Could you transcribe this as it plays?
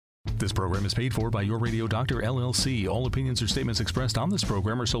This program is paid for by Your Radio Doctor, LLC. All opinions or statements expressed on this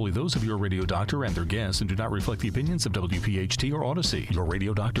program are solely those of Your Radio Doctor and their guests and do not reflect the opinions of WPHT or Odyssey. Your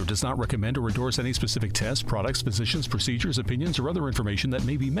Radio Doctor does not recommend or endorse any specific tests, products, physicians, procedures, opinions, or other information that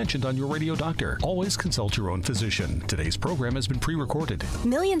may be mentioned on Your Radio Doctor. Always consult your own physician. Today's program has been pre-recorded.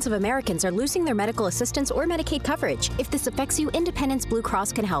 Millions of Americans are losing their medical assistance or Medicaid coverage. If this affects you, Independence Blue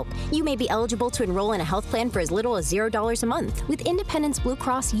Cross can help. You may be eligible to enroll in a health plan for as little as $0 a month. With Independence Blue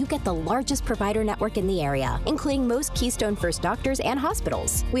Cross, you get the largest provider network in the area, including most Keystone First doctors and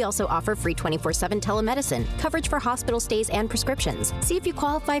hospitals. We also offer free 24/7 telemedicine, coverage for hospital stays and prescriptions. See if you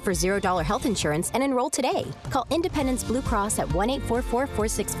qualify for $0 health insurance and enroll today. Call Independence Blue Cross at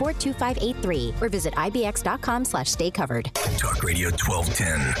 1-844-464-2583 or visit ibx.com/staycovered. Talk Radio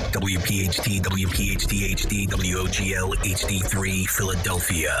 1210, WPHT, WPHT HD, WOGL HD3,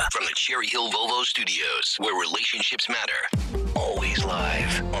 Philadelphia. From the Cherry Hill Volvo Studios, where relationships matter. Always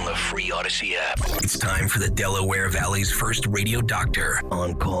live on the free Odyssey app. It's time for the Delaware Valley's first radio doctor.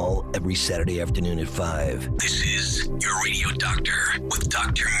 On call every Saturday afternoon at 5. This is Your Radio Doctor with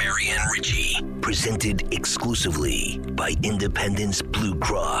Dr. Marianne Ritchie. Presented exclusively by Independence Blue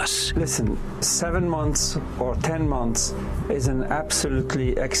Cross. Listen, 7 months or 10 months is an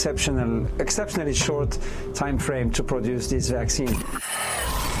absolutely exceptionally short time frame to produce this vaccine.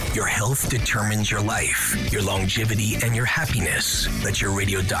 Your health determines your life, your longevity, and your happiness. Let your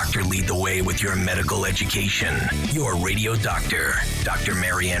radio doctor lead the way with your medical education. Your Radio Doctor, Dr.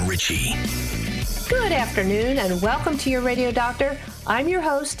 Marianne Ritchie. Good afternoon and welcome to Your Radio Doctor. I'm your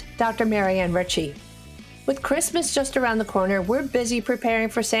host, Dr. Marianne Ritchie. With Christmas just around the corner, we're busy preparing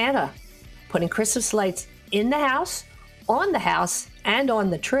for Santa, putting Christmas lights in the house, and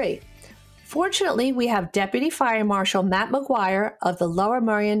on the tree. Fortunately, we have Deputy Fire Marshal Matt Maguire of the Lower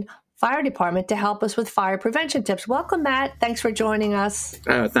Merion Fire Department to help us with fire prevention tips. Welcome, Matt. Thanks for joining us.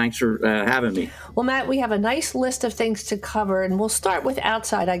 Thanks for having me. Well, Matt, we have a nice list of things to cover, and we'll start with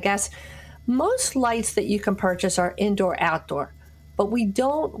outside, I guess. Most lights that you can purchase are indoor-outdoor, but we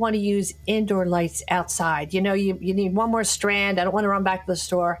don't want to use indoor lights outside. You know, you need one more strand. I don't want to run back to the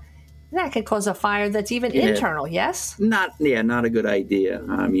store. That could cause a fire that's even internal, yes? Not a good idea.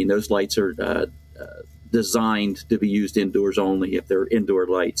 I mean, those lights are designed to be used indoors only if they're indoor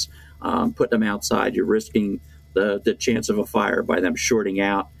lights. Put them outside, you're risking the chance of a fire by them shorting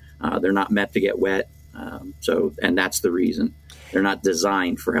out. They're not meant to get wet. And that's the reason. They're not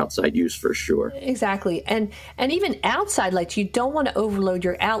designed for outside use for sure. Exactly. And even outside lights, you don't want to overload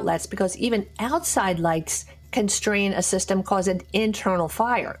your outlets because even outside lights can strain a system, cause an internal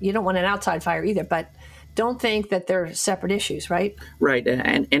fire. You don't want an outside fire either, but don't think that they're separate issues, right? Right.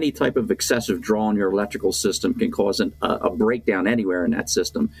 And any type of excessive draw on your electrical system can cause a breakdown anywhere in that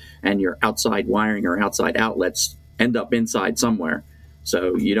system. And your outside wiring or outside outlets end up inside somewhere.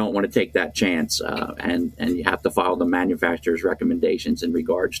 So you don't want to take that chance. And you have to follow the manufacturer's recommendations in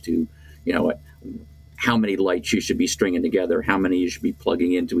regards to, how many lights you should be stringing together, how many you should be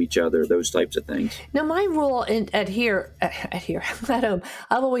plugging into each other, those types of things. Now, my rule at home,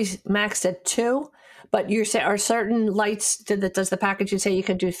 I've always maxed at 2, but you say are certain lights, does the package say you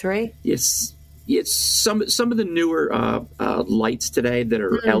can do 3? Yes. Some of the newer lights today that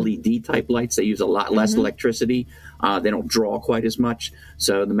are LED type lights, they use a lot less electricity. They don't draw quite as much.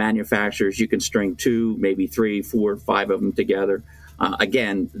 So the manufacturers, you can string 2, maybe 3, 4, 5 of them together.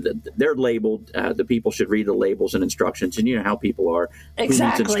 Again, they're labeled. The people should read the labels and instructions. And you know how people are.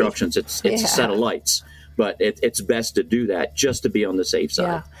 Exactly. Who needs instructions? It's a set of lights. But it's best to do that just to be on the safe side.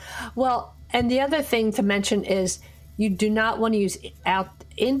 Yeah. Well, and the other thing to mention is you do not want to use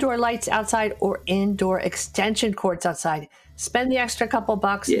indoor lights outside or indoor extension cords outside. Spend the extra couple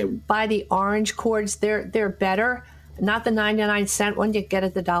bucks. Yeah. Buy the orange cords. They're better. Not the 99-cent one you get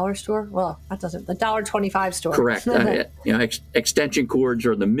at the dollar store. Well, the $1.25 store. Correct. Extension cords,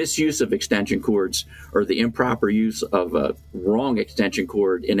 or the misuse of extension cords, or the improper use of a wrong extension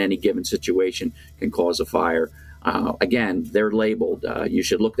cord in any given situation can cause a fire. Again, they're labeled. You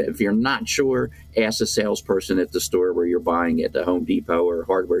should look at. If you're not sure, ask the salesperson at the store where you're buying it, the Home Depot or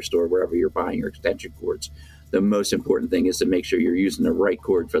hardware store, wherever you're buying your extension cords. The most important thing is to make sure you're using the right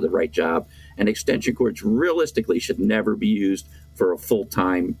cord for the right job. And extension cords realistically should never be used for a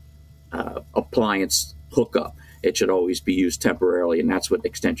full-time appliance hookup. It should always be used temporarily, and that's what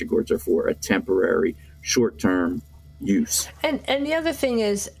extension cords are for, a temporary, short-term use. And the other thing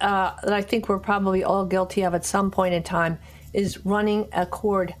is that I think we're probably all guilty of at some point in time is running a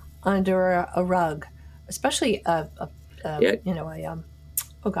cord under a rug, especially like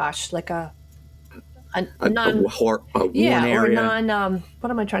a a worn area. Or what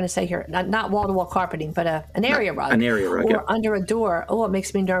am I trying to say here? Not wall-to-wall carpeting, but an area rug. An area rug, or under a door. Oh, it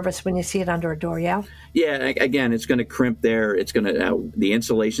makes me nervous when you see it under a door, yeah? Yeah, again, it's going to crimp there. It's going to the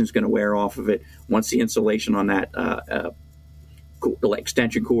insulation's going to wear off of it. Once the insulation on that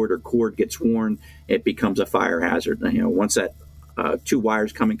extension cord or cord gets worn, it becomes a fire hazard. Once that two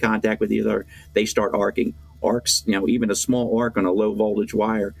wires come in contact with each other, they start arcing. Arcs, even a small arc on a low voltage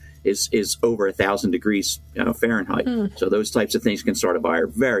wire is over 1,000 degrees Fahrenheit. So those types of things can start a fire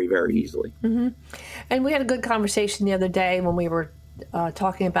very, very easily. Mm-hmm. And we had a good conversation the other day when we were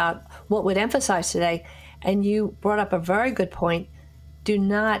talking about what we'd emphasize today, and you brought up a very good point. Do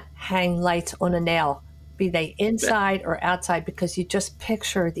not hang lights on a nail, be they inside or outside, because you just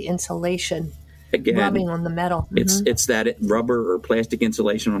picture the insulation rubbing on the metal. It's that rubber or plastic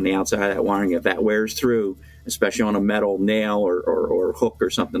insulation on the outside of that wiring. If that wears through, especially on a metal nail or hook or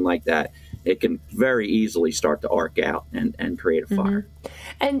something like that, it can very easily start to arc out and create a fire.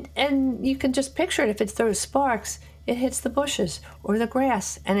 And you can just picture it. If it throws sparks, it hits the bushes or the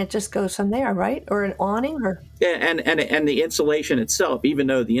grass, and it just goes from there, right? Or an awning, or and the insulation itself. Even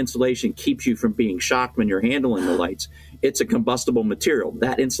though the insulation keeps you from being shocked when you're handling the lights, it's a combustible material.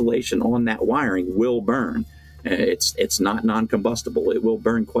 That insulation on that wiring will burn. It's not non-combustible. It will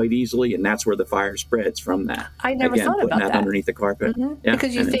burn quite easily, and that's where the fire spreads from that. I never thought about that. Underneath the carpet. Yeah,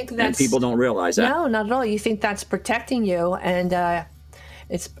 because you think that's... And people don't realize that. No, not at all. You think that's protecting you, and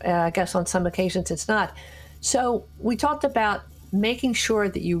it's I guess on some occasions it's not. So we talked about making sure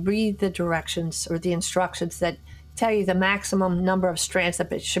that you read the directions or the instructions that tell you the maximum number of strands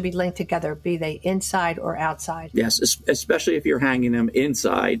that should be linked together, be they inside or outside. Yes, especially if you're hanging them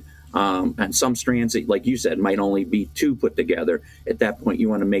inside. And some strands, like you said, might only be 2 put together. At that point, you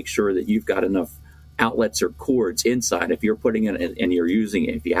want to make sure that you've got enough outlets or cords inside. If you're putting it and you're using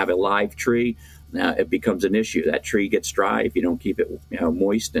it, if you have a live tree, it becomes an issue. That tree gets dry if you don't keep it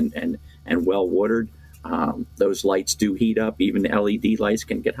moist and well watered. Those lights do heat up. Even the LED lights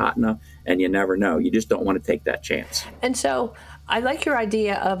can get hot enough, and you never know. You just don't want to take that chance. And so I like your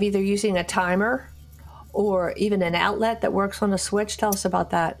idea of either using a timer or even an outlet that works on a switch. Tell us about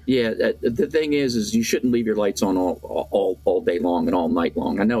that. Yeah, the thing is you shouldn't leave your lights on all day long and all night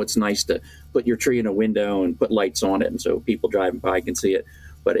long. I know it's nice to put your tree in a window and put lights on it, and so people driving by can see it.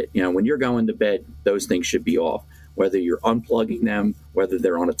 But when you're going to bed, those things should be off. Whether you're unplugging them, whether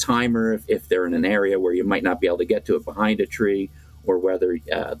they're on a timer, if they're in an area where you might not be able to get to it behind a tree, or whether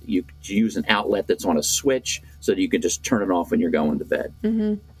you use an outlet that's on a switch so that you can just turn it off when you're going to bed.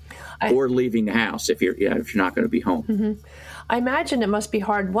 Mm-hmm. Or leaving the house if you're not going to be home. Mm-hmm. I imagine it must be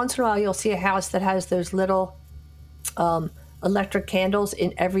hard. Once in a while, you'll see a house that has those little electric candles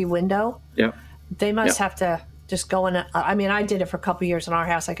in every window. Yeah, they must have to just go in. I mean, I did it for a couple of years in our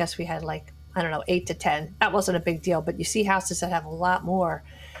house. I guess we had 8 to 10. That wasn't a big deal, but you see houses that have a lot more,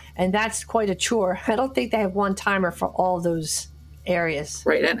 and that's quite a chore. I don't think they have one timer for all those areas.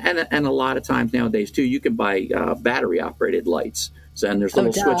 Right, and a lot of times nowadays too, you can buy battery operated lights. So, and there's a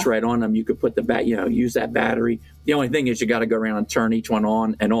little switch right on them. You could put use that battery. The only thing is you got to go around and turn each one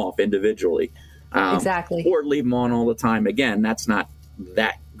on and off individually. Exactly. Or leave them on all the time. Again, that's not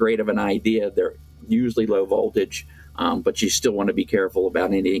that great of an idea. They're usually low voltage, but you still want to be careful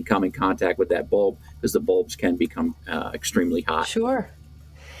about anything come in contact with that bulb, because the bulbs can become extremely hot. Sure.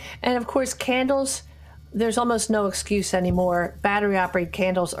 And of course, candles, there's almost no excuse anymore. Battery operated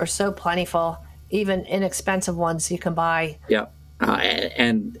candles are so plentiful, even inexpensive ones you can buy. Yeah.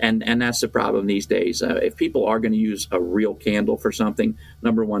 And that's the problem these days. If people are going to use a real candle for something,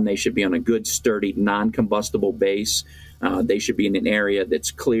 number one, they should be on a good, sturdy, non-combustible base. They should be in an area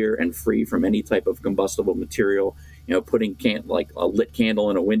that's clear and free from any type of combustible material. Putting like a lit candle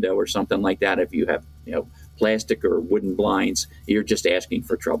in a window or something like that, if you have plastic or wooden blinds, you're just asking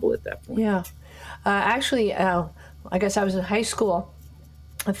for trouble at that point. Yeah. Actually, I guess I was in high school.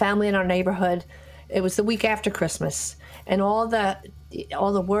 A family in our neighborhood, it was the week after Christmas. And all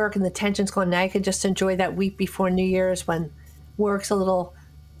the work and the tension's gone. Now you can just enjoy that week before New Year's when work's a little,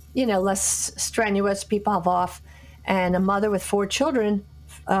 less strenuous. People have off. And a mother with 4 children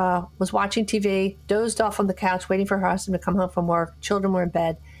was watching TV, dozed off on the couch, waiting for her husband to come home from work. Children were in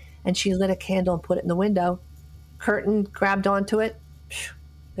bed, and she lit a candle and put it in the window. Curtain grabbed onto it.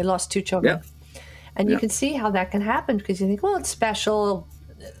 They lost 2 children. Yeah. And you can see how that can happen, because you think, well, it's special.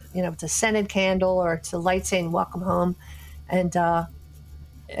 It's a scented candle, or it's a light saying welcome home. And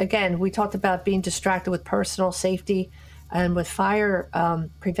again, we talked about being distracted with personal safety and with fire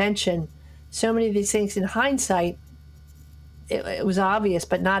prevention. So many of these things in hindsight, it was obvious,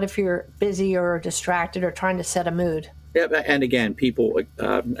 but not if you're busy or distracted or trying to set a mood. Yeah, and again, people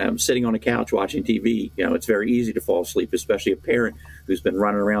sitting on a couch watching TV, it's very easy to fall asleep, especially a parent who's been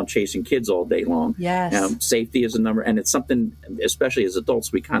running around chasing kids all day long. Yes. Safety is a number, and it's something, especially as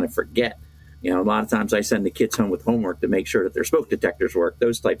adults, we kind of forget. A lot of times I send the kids home with homework to make sure that their smoke detectors work,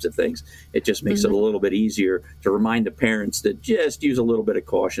 those types of things. It just makes it a little bit easier to remind the parents to just use a little bit of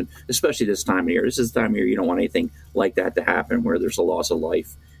caution, especially this time of year. This is the time of year you don't want anything like that to happen where there's a loss of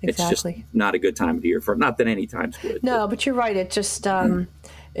life. Exactly. It's just not a good time of year not that any time's good. No, but you're right. It just,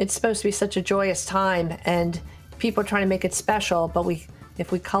 it's supposed to be such a joyous time, and people are trying to make it special, but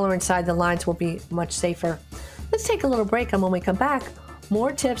if we color inside the lines, we'll be much safer. Let's take a little break, and when we come back,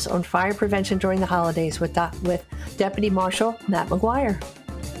 more tips on fire prevention during the holidays with Deputy Marshal Matt Maguire.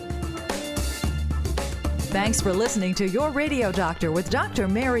 Thanks for listening to Your Radio Doctor with Dr.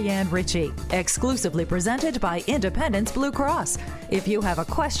 Marianne Ritchie, exclusively presented by Independence Blue Cross. If you have a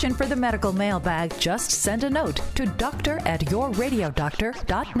question for the medical mailbag, just send a note to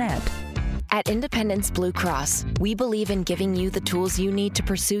doctor@yourradiodoctor.net. At Independence Blue Cross, we believe in giving you the tools you need to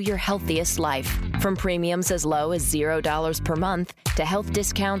pursue your healthiest life. From premiums as low as $0 per month to health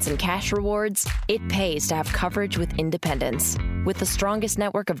discounts and cash rewards, it pays to have coverage with Independence. With the strongest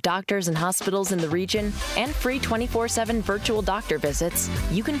network of doctors and hospitals in the region and free 24/7 virtual doctor visits,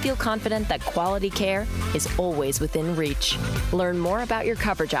 you can feel confident that quality care is always within reach. Learn more about your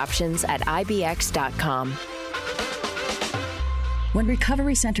coverage options at ibx.com. When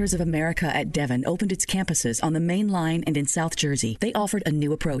Recovery Centers of America at Devon opened its campuses on the Main Line and in South Jersey, they offered a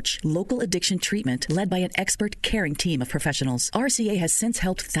new approach, local addiction treatment led by an expert, caring team of professionals. RCA has since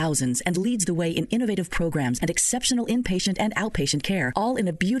helped thousands and leads the way in innovative programs and exceptional inpatient and outpatient care, all in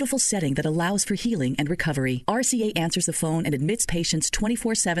a beautiful setting that allows for healing and recovery. RCA answers the phone and admits patients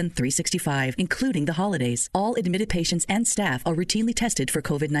 24/7, 365, including the holidays. All admitted patients and staff are routinely tested for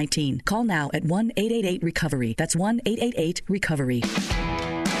COVID-19. Call now at 1-888-RECOVERY. That's 1-888-RECOVERY.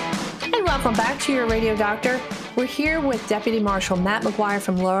 And welcome back to Your Radio Doctor. We're here with Deputy Marshal Matt Maguire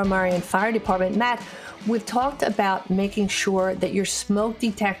from Lower Merion Fire Department. Matt, we've talked about making sure that your smoke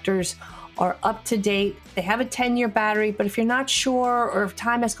detectors are up to date. They have a 10-year battery, but if you're not sure or if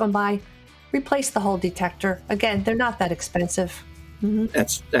time has gone by, replace the whole detector. Again, they're not that expensive.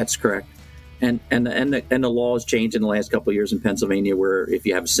 That's correct. And the law has changed in the last couple of years in Pennsylvania, where if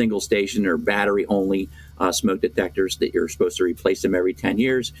you have a single station or battery only smoke detectors, that you're supposed to replace them every 10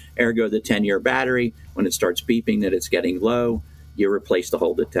 years. Ergo, the 10-year battery, when it starts beeping that it's getting low, you replace the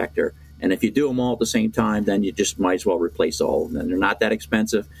whole detector. And if you do them all at the same time, then you just might as well replace all of them. They're not that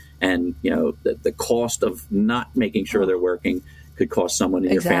expensive, and the cost of not making sure they're working could cost someone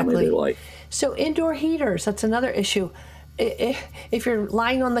in your family their life. So indoor heaters, that's another issue. If you're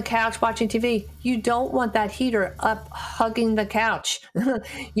lying on the couch watching TV, you don't want that heater up hugging the couch.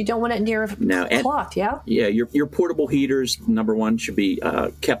 You don't want it near a cloth, yeah? Yeah, your portable heaters, number one, should be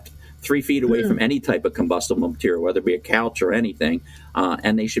kept 3 feet away from any type of combustible material, whether it be a couch or anything,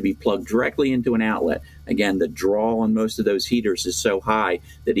 and they should be plugged directly into an outlet. Again, the draw on most of those heaters is so high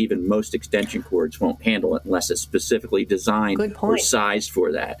that even most extension cords won't handle it unless it's specifically designed or sized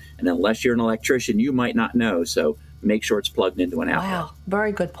for that. And unless you're an electrician, you might not know, so make sure it's plugged into an outlet. Wow,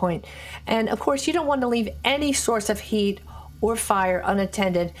 very good point. And of course, you don't want to leave any source of heat or fire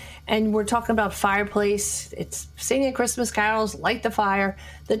unattended. And we're talking about fireplace. It's singing Christmas carols, light the fire,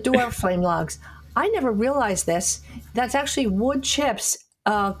 the door flame logs. I never realized this. That's actually wood chips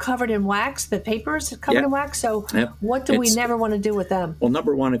covered in wax. The paper is covered in wax. So what do we never want to do with them? Well,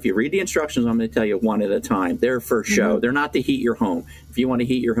 number one, if you read the instructions, I'm going to tell you one at a time. They're for show. They're not to heat your home. If you want to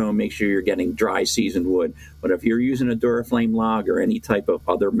heat your home, make sure you're getting dry seasoned wood. But if you're using a Duraflame log or any type of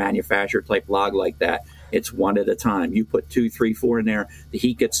other manufacturer type log like that, it's one at a time. You put 2, 3, 4 in there, the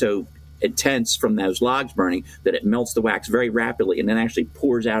heat gets so intense from those logs burning that it melts the wax very rapidly and then actually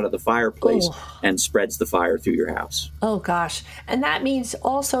pours out of the fireplace and spreads the fire through your house. Oh, gosh. And that means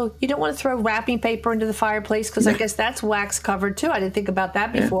also you don't want to throw wrapping paper into the fireplace because I guess that's wax covered too. I didn't think about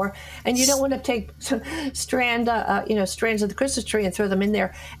that before. And you don't want to take strands of the Christmas tree and throw them in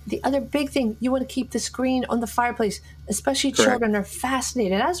there. The other big thing, you want to keep the screen on the fireplace, especially children are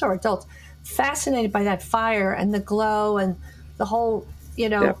fascinated, as are adults, fascinated by that fire and the glow and the whole,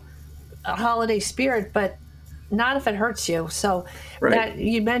 a holiday spirit, but not if it hurts you. So that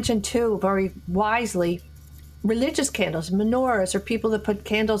you mentioned too, very wisely, religious candles, menorahs, or people that put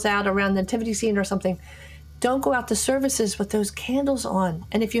candles out around the nativity scene or something. Don't go out to services with those candles on.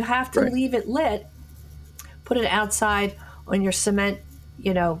 And if you have to leave it lit, put it outside on your cement,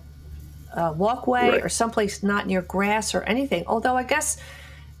 walkway or someplace not near grass or anything. Although I guess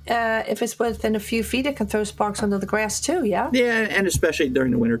if it's within a few feet, it can throw sparks onto the grass too, yeah? Yeah, and especially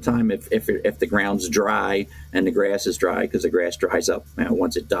during the wintertime, if the ground's dry and the grass is dry, because the grass dries up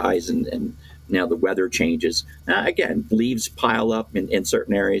once it dies and now the weather changes. Again, leaves pile up in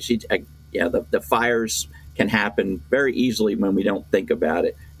certain areas. The fires can happen very easily when we don't think about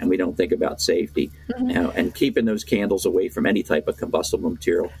it and we don't think about safety. And keeping those candles away from any type of combustible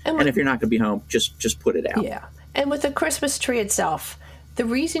material. And if you're not going to be home, just put it out. Yeah. And with the Christmas tree itself, the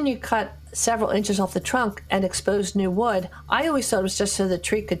reason you cut several inches off the trunk and expose new wood, I always thought it was just so the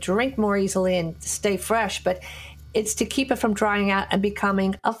tree could drink more easily and stay fresh, but it's to keep it from drying out and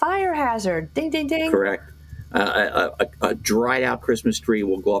becoming a fire hazard. Ding, ding, ding. Correct. A dried out Christmas tree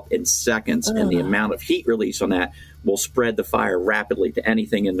will go up in seconds, and the amount of heat release on that will spread the fire rapidly to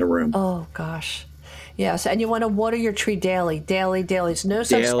anything in the room. Oh, gosh. Yes, and you want to water your tree daily. There's no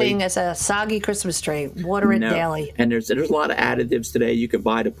such thing as a soggy Christmas tree. Water it daily. And there's a lot of additives today you can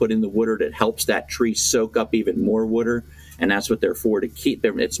buy to put in the water that helps that tree soak up even more water, and that's what they're for, to keep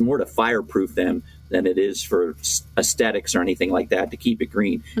them. It's more to fireproof them than it is for aesthetics or anything like that, to keep it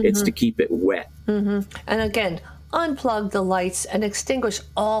green. It's to keep it wet. And again, unplug the lights and extinguish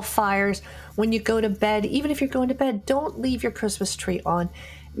all fires when you go to bed. Even if you're going to bed, don't leave your Christmas tree on.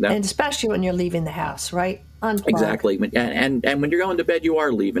 No. And especially when you're leaving the house, right? Unplug. Exactly. And when you're going to bed, you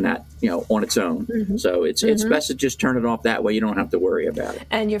are leaving that, on its own. So it's best to just turn it off. That way you don't have to worry about it.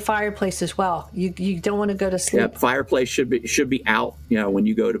 And your fireplace as well. You don't want to go to sleep. Yeah, fireplace should be out. When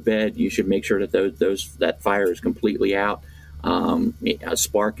you go to bed, you should make sure that that fire is completely out. A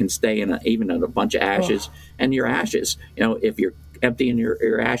spark can stay even in a bunch of ashes. And your ashes, if you're emptying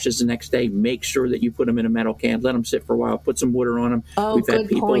your ashes the next day, make sure that you put them in a metal can, let them sit for a while, put some water on them. We've had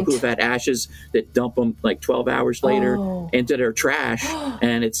people who've had ashes that dump them like 12 hours later into their trash,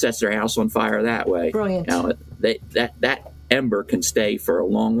 and it sets their house on fire that way. Brilliant. That ember can stay for a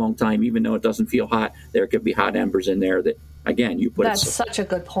long, long time, even though it doesn't feel hot. There could be hot embers in there that, again, you put That's such a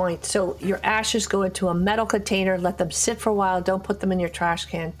good point. So your ashes go into a metal container, let them sit for a while, don't put them in your trash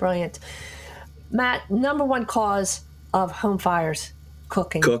can. Brilliant. Matt, number one cause of home fires,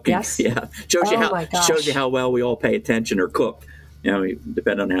 cooking. Yes? Yeah. Shows you how well we all pay attention or cook,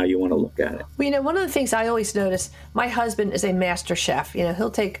 depending on how you want to look at it. Well, one of the things I always notice, my husband is a master chef.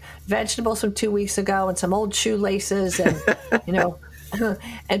 He'll take vegetables from 2 weeks ago and some old shoelaces and,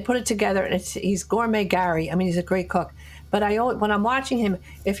 and put it together. And he's gourmet Gary. I mean, he's a great cook. But when I'm watching him,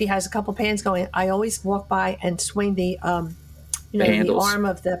 if he has a couple pans going, I always walk by and swing the arm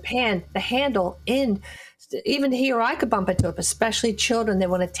of the pan, the handle in. Even he or I could bump into it, especially children. They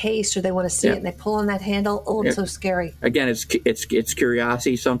want to taste or they want to see it, and they pull on that handle. Oh, it's so scary. Again, it's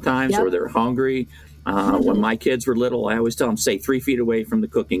curiosity sometimes, or they're hungry. When my kids were little, I always tell them, stay 3 feet away from the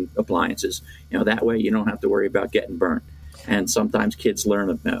cooking appliances. That way you don't have to worry about getting burnt. And sometimes kids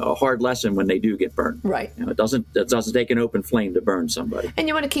learn a hard lesson when they do get burnt. Right. It doesn't take an open flame to burn somebody. And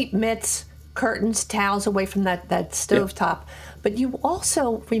you want to keep mitts, curtains, towels away from that stovetop. But you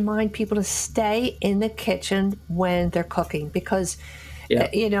also remind people to stay in the kitchen when they're cooking because,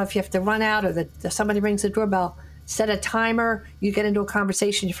 if you have to run out or somebody rings the doorbell, set a timer. You get into a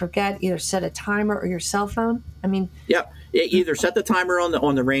conversation, you forget, either set a timer or your cell phone. I mean... Yeah, either set the timer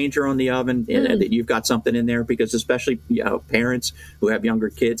on the range or on the oven that you've got something in there, because especially parents who have younger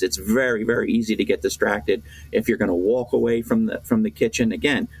kids, it's very, very easy to get distracted if you're going to walk away from the kitchen.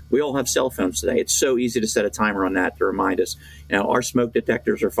 Again, we all have cell phones today. It's so easy to set a timer on that to remind us. Our smoke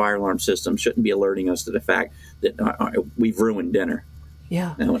detectors or fire alarm systems shouldn't be alerting us to the fact that we've ruined dinner.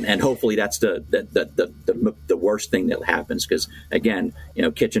 Yeah, and hopefully that's the worst thing that happens, because again,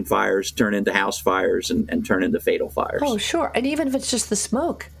 kitchen fires turn into house fires and turn into fatal fires. Oh, sure, and even if it's just the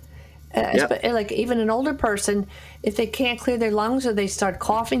smoke, like even an older person, if they can't clear their lungs or they start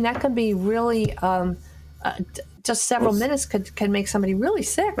coughing, that can be really just several minutes can make somebody really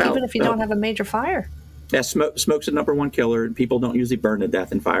sick, even if you don't have a major fire. Yeah, smoke's the number one killer. People don't usually burn to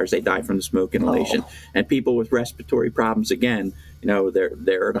death in fires; they die from the smoke inhalation. And people with respiratory problems, again,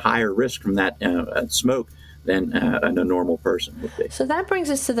 they're at a higher risk from that smoke than a normal person would be. So that brings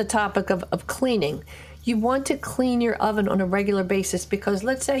us to the topic of cleaning. You want to clean your oven on a regular basis because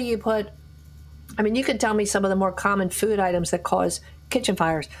let's say you you can tell me some of the more common food items that cause kitchen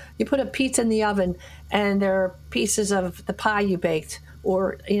fires. You put a pizza in the oven and there are pieces of the pie you baked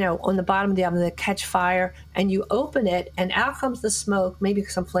or, on the bottom of the oven that catch fire, and you open it and out comes the smoke, maybe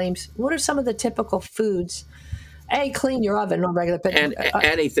some flames. What are some of the typical foods? Clean your oven on a regular basis. And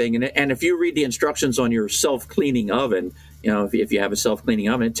anything. And if you read the instructions on your self-cleaning oven, if you have a self-cleaning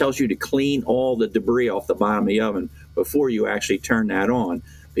oven, it tells you to clean all the debris off the bottom of the oven before you actually turn that on,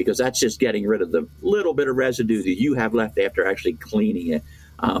 because that's just getting rid of the little bit of residue that you have left after actually cleaning it.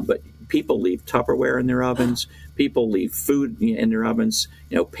 But people leave Tupperware in their ovens. People leave food in their ovens,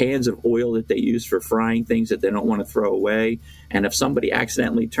 pans of oil that they use for frying things that they don't want to throw away. And if somebody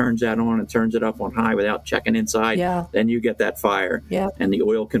accidentally turns that on and turns it up on high without checking inside, then you get that fire. Yeah. And the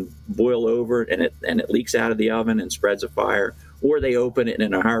oil can boil over and it leaks out of the oven and spreads a fire. Or they open it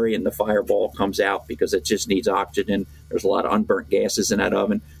in a hurry and the fireball comes out because it just needs oxygen. There's a lot of unburnt gases in that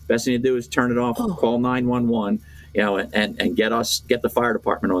oven. Best thing to do is turn it off, call 911. And get the fire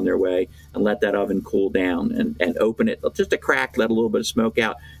department on their way and let that oven cool down and open it just a crack, let a little bit of smoke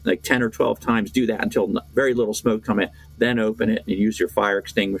out, like 10 or 12 times. Do that until very little smoke come in. Then open it and use your fire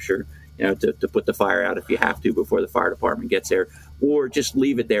extinguisher, to put the fire out if you have to before the fire department gets there, or just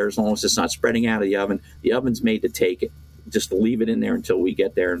leave it there as long as it's not spreading out of the oven. The oven's made to take it. Just leave it in there until we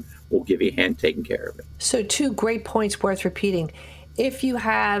get there, and we'll give you a hand taking care of it. So 2 great points worth repeating. If you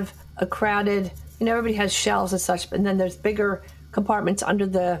have a crowded, everybody has shelves and such, and then there's bigger compartments under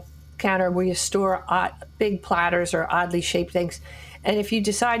the counter where you store big platters or oddly shaped things. And if you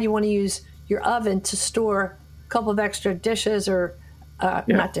decide you want to use your oven to store a couple of extra dishes or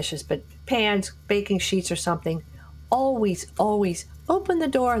not dishes, but pans, baking sheets or something, always open the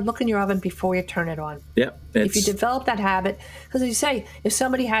door, look in your oven before you turn it on. Yep. If you develop that habit, because as you say, if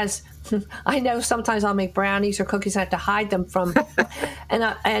somebody has, I know sometimes I'll make brownies or cookies, I have to hide them from, and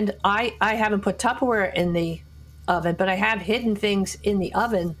I haven't put Tupperware in the oven, but I have hidden things in the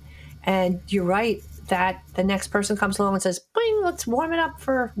oven, and you're right that the next person comes along and says, "Bing, let's warm it up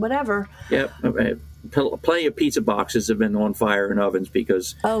for whatever." Yep. Plenty of pizza boxes have been on fire in ovens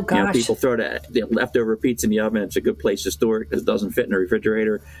because people throw the leftover pizza in the oven. It's a good place to store it because it doesn't fit in the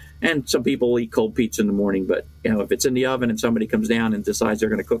refrigerator. And some people eat cold pizza in the morning, but if it's in the oven and somebody comes down and decides they're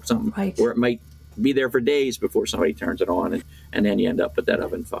going to cook something, or it might be there for days before somebody turns it on, and then you end up with that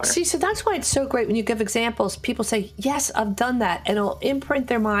oven fire. See, so that's why it's so great when you give examples. People say, "Yes, I've done that," and it'll imprint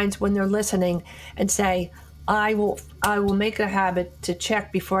their minds when they're listening and say, I will make it a habit to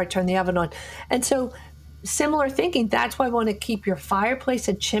check before I turn the oven on. And so similar thinking, that's why I want to keep your fireplace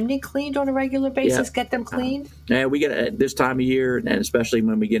and chimney cleaned on a regular basis, get them cleaned. We get this time of year, and especially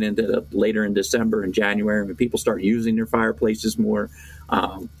when we get into later in December and January, when people start using their fireplaces more,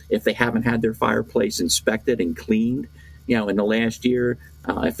 if they haven't had their fireplace inspected and cleaned, in the last year,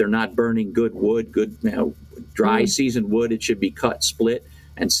 if they're not burning good wood, dry seasoned wood, it should be cut, split,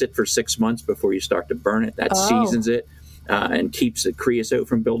 and sit for 6 months before you start to burn it. That seasons it and keeps the creosote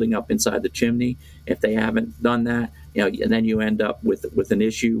from building up inside the chimney. If they haven't done that, and then you end up with an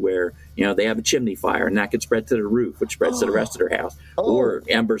issue where, they have a chimney fire and that could spread to the roof, which spreads to the rest of their house. Or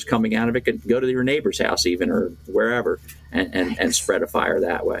embers coming out of it could go to your neighbor's house even, or wherever, and spread a fire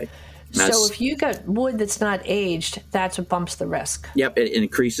that way. So if you got wood that's not aged, that's what bumps the risk. It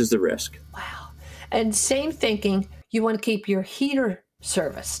increases the risk. Wow. And same thinking, you want to keep your heater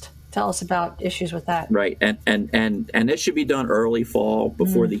serviced. Tell us about issues with that. Right, and this should be done early fall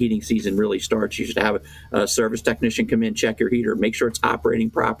before the heating season really starts. You should have a service technician come in, check your heater, make sure it's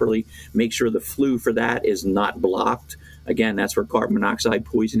operating properly, make sure the flue for that is not blocked. Again, that's where carbon monoxide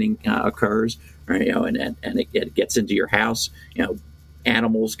poisoning occurs, right? And it gets into your house.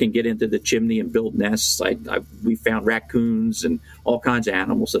 Animals can get into the chimney and build nests. We found raccoons and all kinds of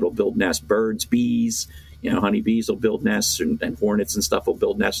animals that'll build nests. Birds, bees. Honeybees will build nests, and hornets and stuff will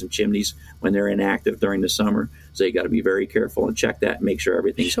build nests in chimneys when they're inactive during the summer. So you got to be very careful and check that and make sure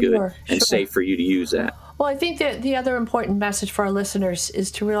everything's good and safe for you to use that. Well, I think that the other important message for our listeners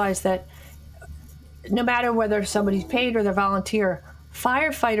is to realize that no matter whether somebody's paid or they're volunteer,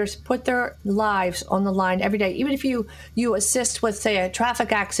 firefighters put their lives on the line every day. Even if you assist with, say, a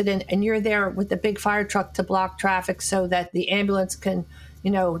traffic accident and you're there with the big fire truck to block traffic so that the ambulance can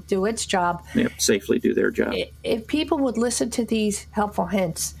do its job. Safely do their job. If people would listen to these helpful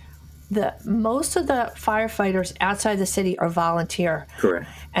hints, most of the firefighters outside the city are volunteer. Correct.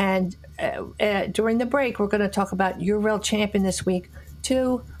 And during the break, we're going to talk about your real champion this week.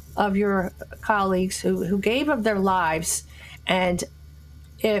 2 of your colleagues who gave of their lives. And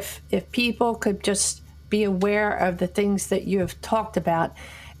if people could just be aware of the things that you have talked about,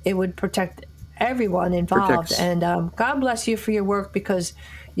 it would protect everyone involved. And God bless you for your work, because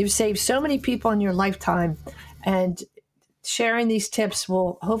you've saved so many people in your lifetime, and sharing these tips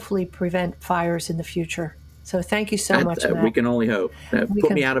will hopefully prevent fires in the future. So thank you so much. We can only hope.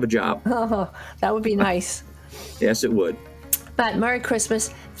 Put me out of a job. Oh, that would be nice. Yes, it would. Matt, Merry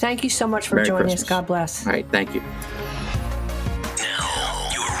Christmas. Thank you so much for joining us. God bless. All right. Thank you.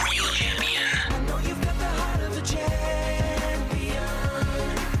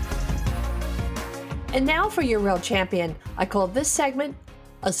 And now for your real champion. I call this segment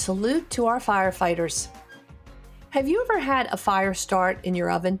A Salute to Our Firefighters. Have you ever had a fire start in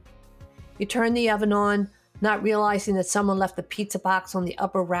your oven? You turn the oven on, not realizing that someone left the pizza box on the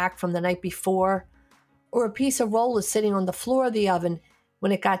upper rack from the night before, or a piece of roll is sitting on the floor of the oven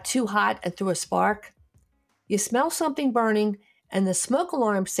when it got too hot and threw a spark. You smell something burning, and the smoke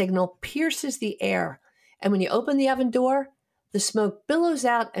alarm signal pierces the air, and when you open the oven door, the smoke billows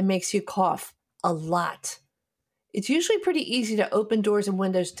out and makes you cough a lot. It's usually pretty easy to open doors and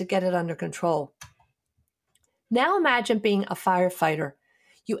windows to get it under control. Now imagine being a firefighter.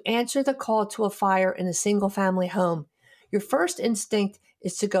 You answer the call to a fire in a single-family home. Your first instinct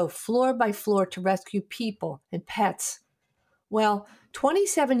is to go floor by floor to rescue people and pets. Well,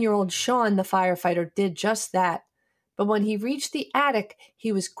 27-year-old Sean, the firefighter, did just that. But when he reached the attic,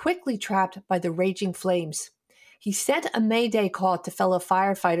 he was quickly trapped by the raging flames. He sent a Mayday call to fellow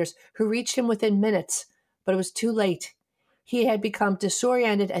firefighters who reached him within minutes, but it was too late. He had become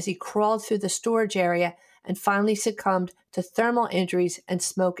disoriented as he crawled through the storage area and finally succumbed to thermal injuries and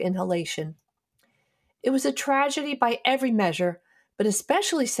smoke inhalation. It was a tragedy by every measure, but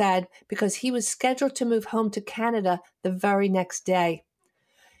especially sad because he was scheduled to move home to Canada the very next day.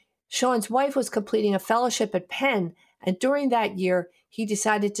 Sean's wife was completing a fellowship at Penn, and during that year, he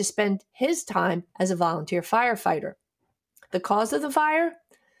decided to spend his time as a volunteer firefighter. The cause of the fire?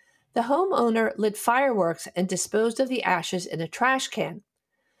 The homeowner lit fireworks and disposed of the ashes in a trash can.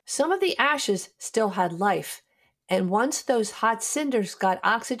 Some of the ashes still had life, and once those hot cinders got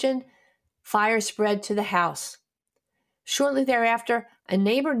oxygen, fire spread to the house. Shortly thereafter, a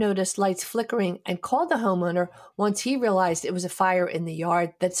neighbor noticed lights flickering and called the homeowner once he realized it was a fire in the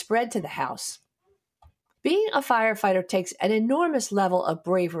yard that spread to the house. Being a firefighter takes an enormous level of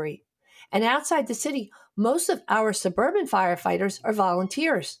bravery, and outside the city, most of our suburban firefighters are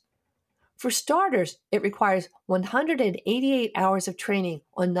volunteers. For starters, it requires 188 hours of training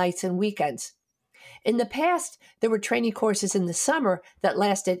on nights and weekends. In the past, there were training courses in the summer that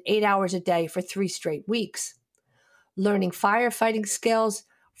lasted 8 hours a day for 3 straight weeks. Learning firefighting skills,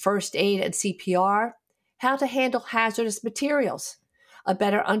 first aid and CPR, how to handle hazardous materials, a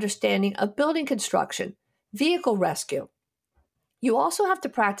better understanding of building construction, vehicle rescue. You also have to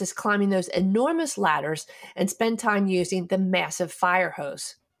practice climbing those enormous ladders and spend time using the massive fire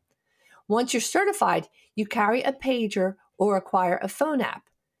hose. Once you're certified, you carry a pager or acquire a phone app.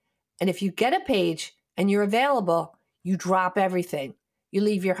 And if you get a page and you're available, you drop everything. You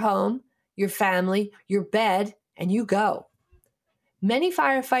leave your home, your family, your bed, and you go. Many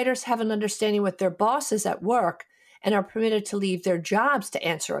firefighters have an understanding with their bosses at work and are permitted to leave their jobs to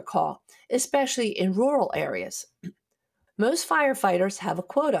answer a call, especially in rural areas. Most firefighters have a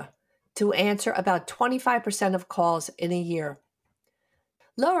quota to answer about 25% of calls in a year.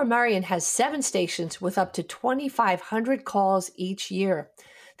 Lower Merion has 7 stations with up to 2,500 calls each year.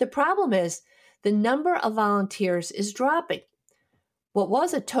 The problem is the number of volunteers is dropping. What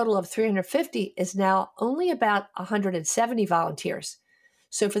was a total of 350 is now only about 170 volunteers.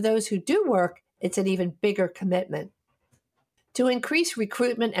 So for those who do work, it's an even bigger commitment. To increase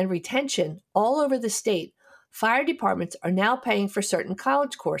recruitment and retention all over the state, fire departments are now paying for certain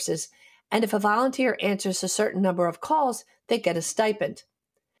college courses, and if a volunteer answers a certain number of calls, they get a stipend.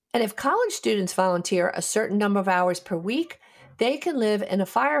 And if college students volunteer a certain number of hours per week, they can live in a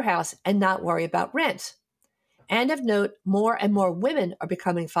firehouse and not worry about rent. And of note, more and more women are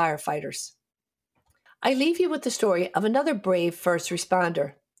becoming firefighters. I leave you with the story of another brave first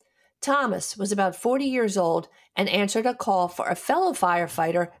responder. Thomas was about 40 years old and answered a call for a fellow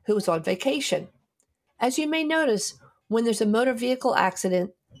firefighter who was on vacation. As you may notice, when there's a motor vehicle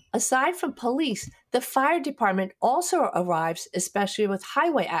accident, aside from police, the fire department also arrives, especially with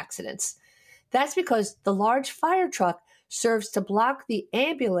highway accidents. That's because the large fire truck serves to block the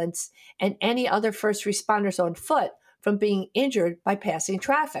ambulance and any other first responders on foot from being injured by passing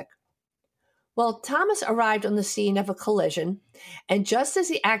traffic. Well, Thomas arrived on the scene of a collision, and just as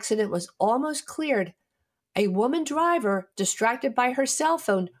the accident was almost cleared, a woman driver, distracted by her cell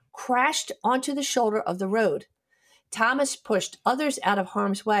phone, crashed onto the shoulder of the road. Thomas pushed others out of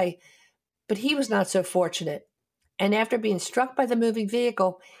harm's way, but he was not so fortunate. And after being struck by the moving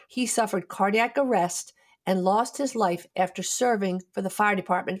vehicle, he suffered cardiac arrest and lost his life after serving for the fire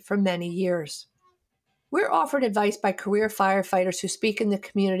department for many years. We're offered advice by career firefighters who speak in the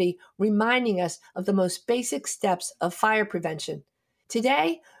community, reminding us of the most basic steps of fire prevention.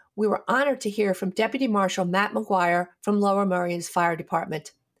 Today, we were honored to hear from Deputy Marshal Matt Maguire from Lower Merion's Fire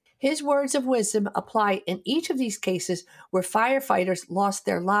Department. His words of wisdom apply in each of these cases where firefighters lost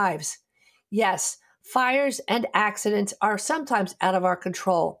their lives. Yes, fires and accidents are sometimes out of our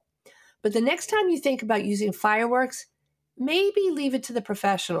control. But the next time you think about using fireworks, maybe leave it to the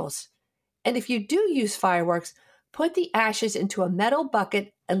professionals. And if you do use fireworks, Put the ashes into a metal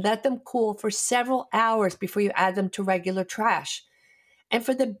bucket and let them cool for several hours before you add them to regular trash. And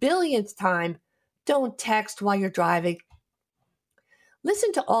for the billionth time, don't text while you're driving.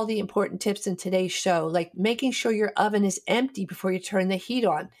 Listen to all the important tips in today's show, like making sure your oven is empty before you turn the heat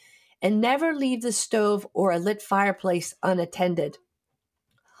on, and never leave the stove or a lit fireplace unattended.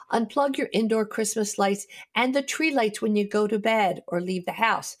 Unplug your indoor Christmas lights and the tree lights when you go to bed or leave the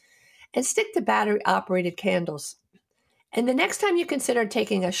house, and stick to battery-operated candles. And the next time you consider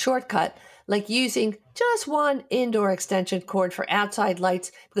taking a shortcut, like using just one indoor extension cord for outside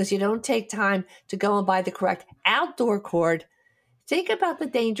lights because you don't take time to go and buy the correct outdoor cord, think about the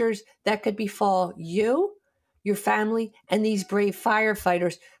dangers that could befall you, your family, and these brave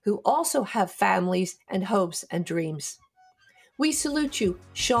firefighters who also have families and hopes and dreams. We salute you,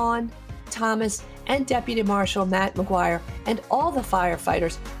 Sean, Thomas, and Deputy Marshal Matt Maguire, and all the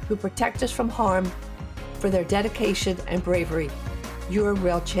firefighters who protect us from harm for their dedication and bravery. You're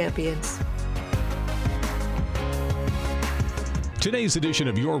real champions. Today's edition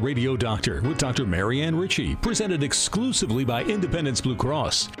of Your Radio Doctor with Dr. Marianne Ritchie, presented exclusively by Independence Blue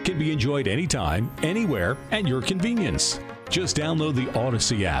Cross, can be enjoyed anytime, anywhere, at your convenience. Just download the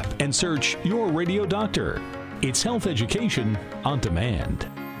Odyssey app and search Your Radio Doctor. It's health education on demand.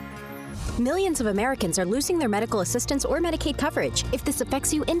 Millions of Americans are losing their medical assistance or Medicaid coverage. If this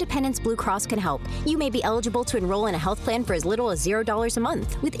affects you, Independence Blue Cross can help. You may be eligible to enroll in a health plan for as little as $0 a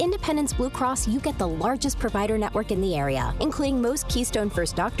month. With Independence Blue Cross, you get the largest provider network in the area, including most Keystone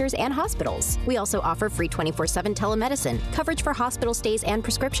First doctors and hospitals. We also offer free 24/7 telemedicine, coverage for hospital stays and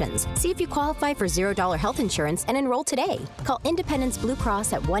prescriptions. See if you qualify for $0 health insurance and enroll today. Call Independence Blue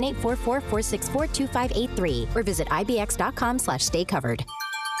Cross at 1-844-464-2583 or visit ibx.com/staycovered.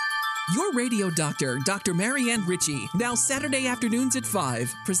 Your Radio Doctor, Dr. Marianne Ritchie, now Saturday afternoons at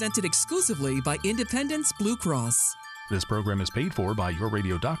 5, presented exclusively by Independence Blue Cross. This program is paid for by Your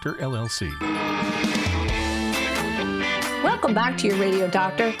Radio Doctor, LLC. Welcome back to Your Radio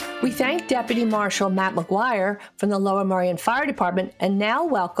Doctor. We thank Deputy Marshal Matt Maguire from the Lower Merion Fire Department, and now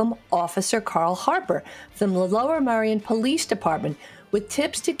welcome Officer Carl Harper from the Lower Merion Police Department with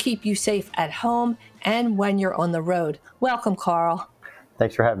tips to keep you safe at home and when you're on the road. Welcome, Carl.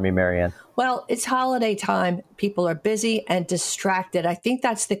 Thanks for having me, Marianne. Well, it's holiday time. People are busy and distracted. I think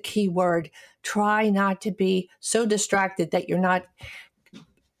that's the key word. Try not to be so distracted that you're not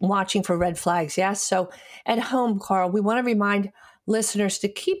watching for red flags. Yes. So at home, Carl, we want to remind listeners to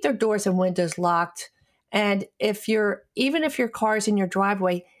keep their doors and windows locked. And even if your car is in your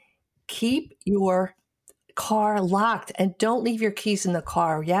driveway, keep your car locked and don't leave your keys in the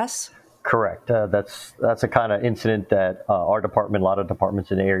car. Yes. Correct. That's a kind of incident that our department, a lot of departments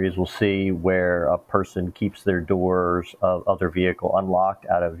in areas will see where a person keeps their doors of their vehicle unlocked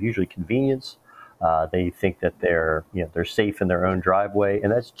out of usually convenience. They think that they're safe in their own driveway,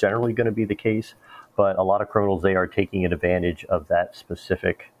 and that's generally going to be the case. But a lot of criminals, they are taking advantage of that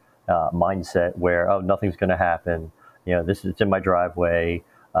specific mindset where, oh, nothing's going to happen. It's in my driveway.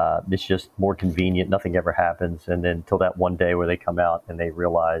 It's just more convenient. Nothing ever happens. And then until that one day where they come out and they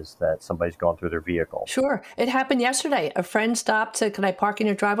realize that somebody's gone through their vehicle. Sure. It happened yesterday. A friend stopped, said, "Can I park in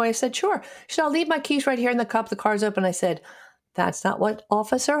your driveway?" I said, "Sure." She said, "I'll leave my keys right here in the cup. The car's open." I said, "That's not what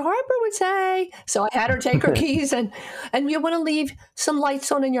Officer Harper would say." So I had her take her keys, and you want to leave some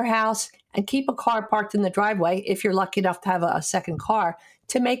lights on in your house and keep a car parked in the driveway if you're lucky enough to have a second car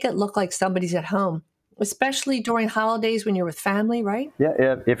to make it look like somebody's at home. Especially during holidays when you're with family, right?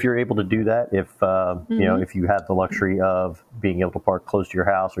 Yeah, if you're able to do that, if if you have the luxury of being able to park close to your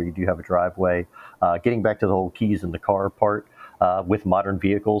house, or you do have a driveway, getting back to the whole keys in the car part, with modern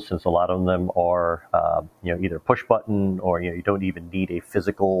vehicles, since a lot of them are either push button or you don't even need a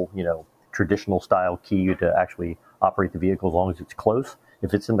physical traditional style key to actually operate the vehicle as long as it's close.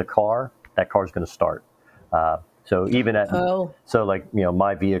 If it's in the car, that car's going to start. So even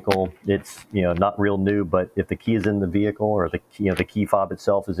my vehicle, it's not real new, but if the key is in the vehicle or the key fob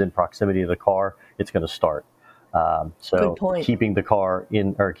itself is in proximity to the car, it's going to start. So keeping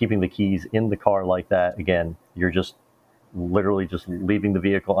the keys in the car like that, again, you're just literally just leaving the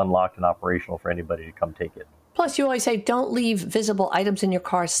vehicle unlocked and operational for anybody to come take it. Plus, you always say, don't leave visible items in your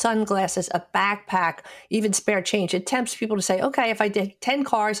car, sunglasses, a backpack, even spare change. It tempts people to say, okay, if I did 10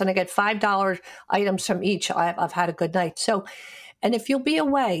 cars and I get $5 items from each, I've had a good night. So, and if you'll be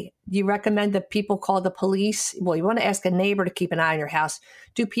away, you recommend that people call the police? Well, you want to ask a neighbor to keep an eye on your house.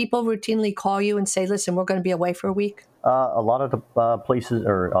 Do people routinely call you and say, listen, we're going to be away for a week? A lot of the places,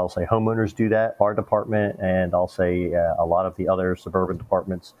 or I'll say homeowners do that. Our department, and I'll say a lot of the other suburban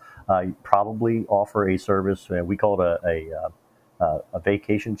departments probably offer a service. We call it a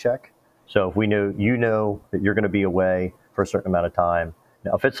vacation check. So if we know, that you're going to be away for a certain amount of time.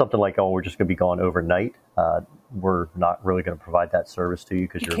 Now, if it's something like, oh, we're just going to be gone overnight, we're not really going to provide that service to you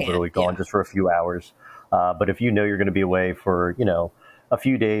because you're literally gone just for a few hours. But if you know you're going to be away for, a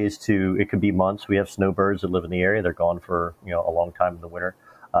few days to, it could be months. We have snowbirds that live in the area. They're gone for, a long time in the winter.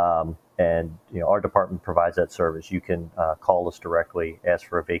 And our department provides that service. You can call us directly, ask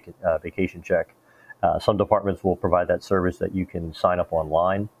for a vacation check. Some departments will provide that service that you can sign up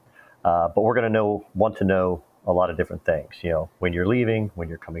online. But we're going to want to know a lot of different things. When you're leaving, when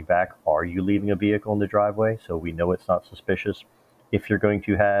you're coming back, are you leaving a vehicle in the driveway? So we know it's not suspicious. If you're going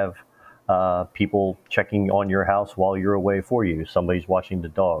to have people checking on your house while you're away for you, somebody's watching the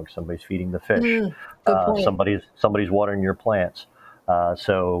dog, somebody's feeding the fish, somebody's watering your plants.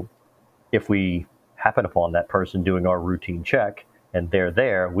 So if we happen upon that person doing our routine check and they're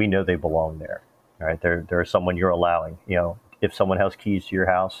there, we know they belong there. All right, they're someone you're allowing. If someone has keys to your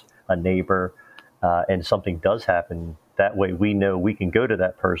house, a neighbor, and something does happen, that way we know we can go to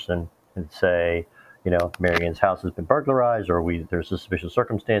that person and say, Marianne's house has been burglarized, or there's suspicious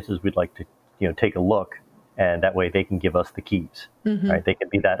circumstances. We'd like to, take a look, and that way they can give us the keys. Mm-hmm. Right? They can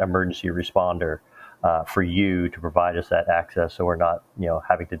be that emergency responder for you to provide us that access, so we're not,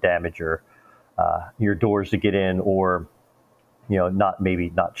 having to damage your doors to get in, or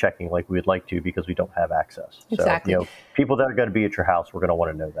not checking like we would like to because we don't have access. Exactly. So, people that are going to be at your house, we're going to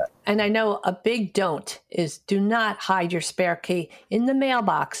want to know that. And I know a big don't is do not hide your spare key in the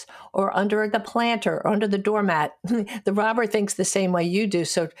mailbox or under the planter or under the doormat. The robber thinks the same way you do.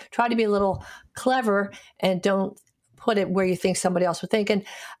 So try to be a little clever and don't put it where you think somebody else would think. And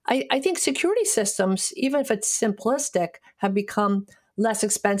I think security systems, even if it's simplistic, have become less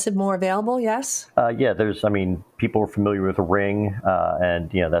expensive, more available, yes? Yeah, people are familiar with a Ring, and,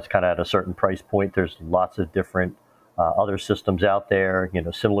 that's kind of at a certain price point. There's lots of different other systems out there,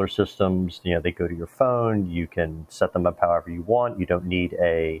 similar systems. They go to your phone. You can set them up however you want. You don't need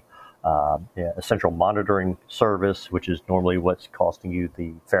a central monitoring service, which is normally what's costing you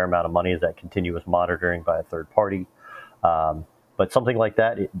the fair amount of money, is that continuous monitoring by a third party. But something like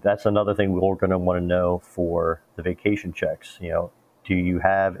that, that's another thing we're going to want to know for the vacation checks. Do you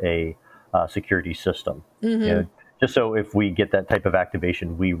have a security system? Mm-hmm. Just so if we get that type of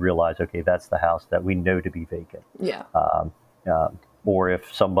activation, we realize, okay, that's the house that we know to be vacant. Yeah. Or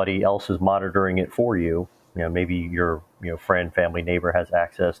if somebody else is monitoring it for you, maybe your friend, family, neighbor has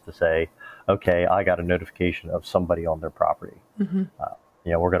access to say, okay, I got a notification of somebody on their property. Mm-hmm.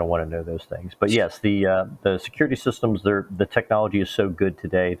 We're going to want to know those things. But yes, the security systems, the technology is so good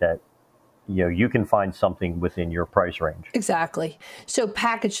today that you can find something within your price range. Exactly. So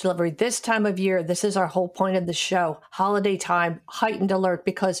package delivery, this time of year, this is our whole point of the show, holiday time, heightened alert,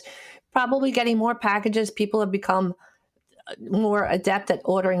 because probably getting more packages, people have become more adept at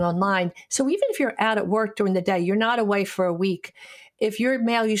ordering online. So even if you're out at work during the day, you're not away for a week. If your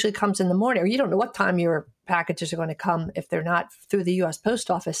mail usually comes in the morning, or you don't know what time your packages are going to come if they're not through the U.S. Post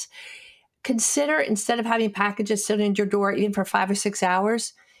Office, consider, instead of having packages sitting at your door even for 5 or 6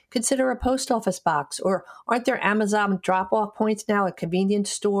 hours, consider a post office box. Or aren't there Amazon drop-off points now at convenience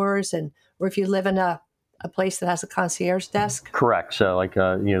stores, or if you live in a place that has a concierge desk? Correct. So like,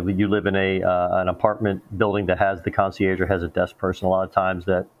 you live in an apartment building that has the concierge or has a desk person. A lot of times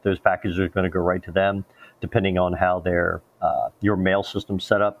that those packages are going to go right to them, depending on how their your mail system's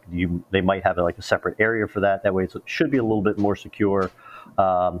set up. They might have a separate area for that. That way it should be a little bit more secure.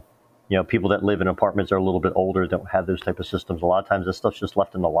 People that live in apartments are a little bit older, don't have those type of systems. A lot of times this stuff's just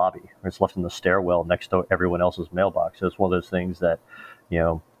left in the lobby, or it's left in the stairwell next to everyone else's mailbox. So it's one of those things that,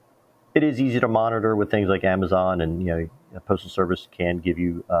 it is easy to monitor with things like Amazon, and, a postal service can give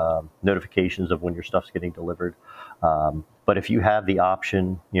you notifications of when your stuff's getting delivered. But if you have the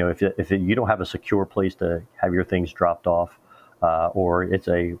option, if you don't have a secure place to have your things dropped off, or it's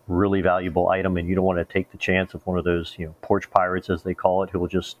a really valuable item and you don't want to take the chance of one of those, porch pirates, as they call it, who will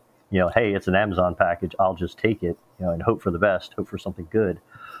just, hey, it's an Amazon package, I'll just take it, and hope for the best, hope for something good.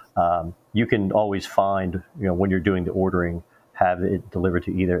 You can always find, when you're doing the ordering, have it delivered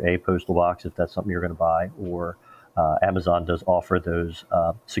to either a postal box if that's something you're going to buy, or Amazon does offer those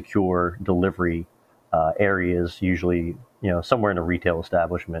secure delivery areas, usually, somewhere in a retail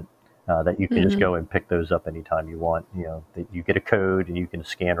establishment, that you can just go and pick those up anytime you want. That you get a code and you can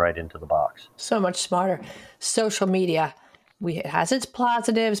scan right into the box. So much smarter. Social media. It has its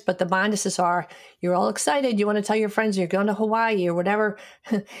positives, but the minuses are you're all excited. You want to tell your friends you're going to Hawaii or whatever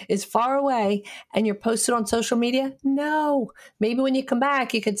is far away, and you're posted on social media. No, maybe when you come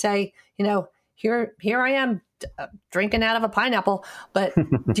back, you could say, here I am drinking out of a pineapple, but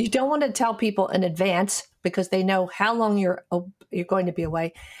you don't want to tell people in advance because they know how long you're going to be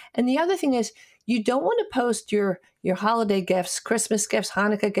away. And the other thing is, you don't want to post your holiday gifts, Christmas gifts,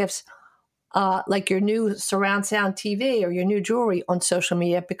 Hanukkah gifts, like your new surround sound TV or your new jewelry on social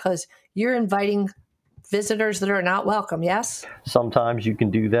media, because you're inviting visitors that are not welcome. Yes? Sometimes you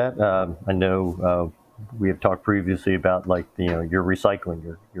can do that. I know we have talked previously about your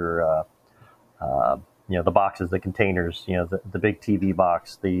recycling, your the boxes, the containers, the big TV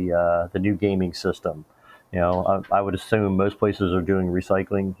box, the new gaming system. I would assume most places are doing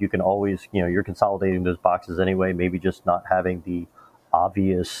recycling. You can always, you're consolidating those boxes anyway, maybe just not having the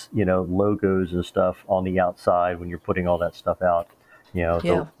obvious, logos and stuff on the outside when you're putting all that stuff out, in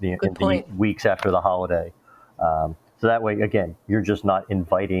the weeks after the holiday. So that way, again, you're just not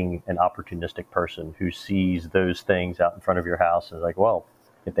inviting an opportunistic person who sees those things out in front of your house and is like, well,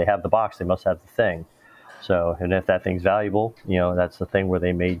 if they have the box, they must have the thing. So, and if that thing's valuable, that's the thing where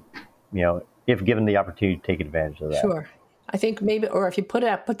they may, if given the opportunity to take advantage of that. Sure. I think maybe, or if you put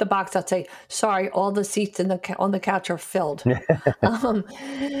the box out, say, sorry, all the seats on the couch are filled.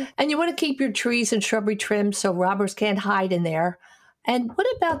 And you want to keep your trees and shrubbery trimmed so robbers can't hide in there. And what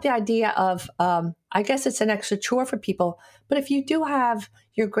about the idea of, I guess it's an extra chore for people, but if you do have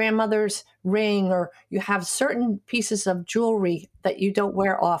your grandmother's ring or you have certain pieces of jewelry that you don't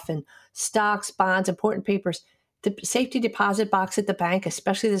wear often, stocks, bonds, important papers, the safety deposit box at the bank,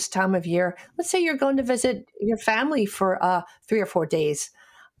 especially this time of year. Let's say you're going to visit your family for 3 or 4 days,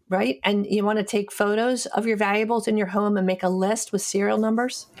 right? And you want to take photos of your valuables in your home and make a list with serial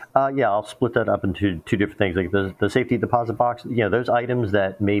numbers? Yeah, I'll split that up into two different things. Like the safety deposit box, those items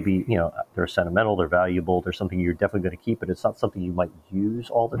that maybe, they're sentimental, they're valuable, they're something you're definitely going to keep, but it's not something you might use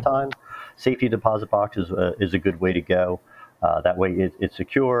all the time. Safety deposit box is a good way to go. That way it's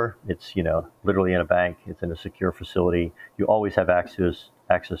secure. It's, literally in a bank. It's in a secure facility. You always have access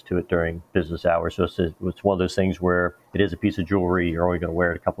to it during business hours. So it's one of those things where it is a piece of jewelry. You're only going to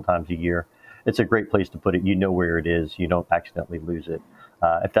wear it a couple times a year. It's a great place to put it. You know where it is. You don't accidentally lose it.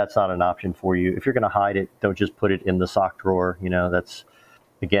 If that's not an option for you, if you're going to hide it, don't just put it in the sock drawer. That's,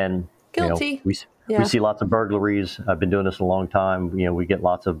 again, guilty. We see lots of burglaries. I've been doing this a long time. We get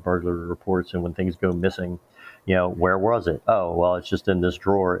lots of burglary reports, and when things go missing, where was it? Oh, well, it's just in this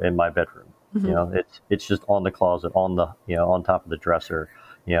drawer in my bedroom. Mm-hmm. It's just on the closet, on the, on top of the dresser.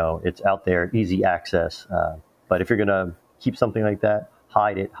 It's out there, easy access. But if you're going to keep something like that,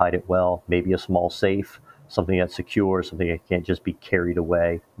 hide it well. Maybe a small safe, something that's secure, something that can't just be carried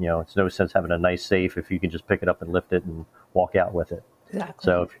away. It's no sense having a nice safe if you can just pick it up and lift it and walk out with it. Exactly.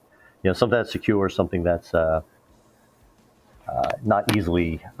 So, something that's secure, something that's not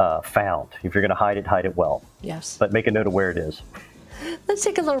easily found. If you're going to hide it well. Yes. But make a note of where it is. Let's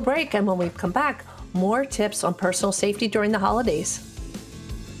take a little break, and when we come back, more tips on personal safety during the holidays.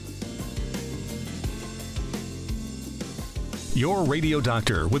 Your Radio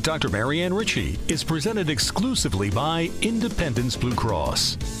Doctor with Dr. Marianne Ritchie is presented exclusively by Independence Blue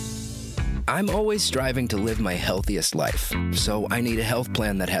Cross. I'm always striving to live my healthiest life, so I need a health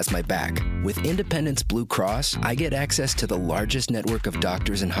plan that has my back. With Independence Blue Cross, I get access to the largest network of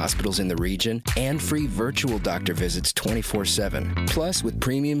doctors and hospitals in the region and free virtual doctor visits 24/7. Plus, with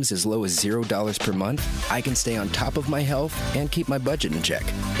premiums as low as $0 per month, I can stay on top of my health and keep my budget in check.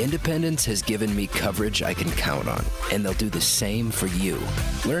 Independence has given me coverage I can count on, and they'll do the same for you.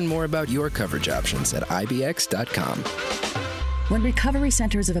 Learn more about your coverage options at ibx.com. When Recovery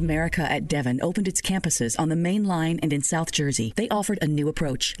Centers of America at Devon opened its campuses on the Main Line and in South Jersey, they offered a new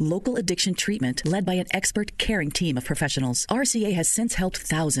approach, local addiction treatment led by an expert, caring team of professionals. RCA has since helped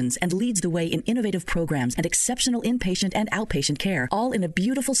thousands and leads the way in innovative programs and exceptional inpatient and outpatient care, all in a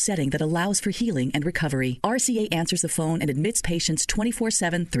beautiful setting that allows for healing and recovery. RCA answers the phone and admits patients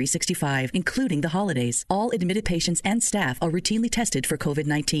 24/7, 365, including the holidays. All admitted patients and staff are routinely tested for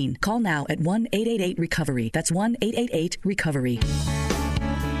COVID-19. Call now at 1-888-RECOVERY. That's 1-888-RECOVERY.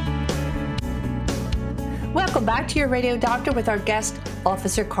 Welcome back to your Radio Doctor with our guest,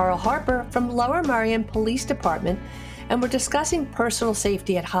 Officer Carl Harper from Lower Merion Police Department, and we're discussing personal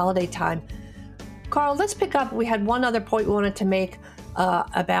safety at holiday time. Carl, let's pick up. We had one other point we wanted to make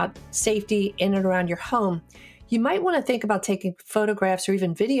about safety in and around your home. You might want to think about taking photographs or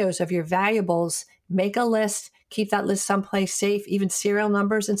even videos of your valuables. Make a list, keep that list someplace safe, even serial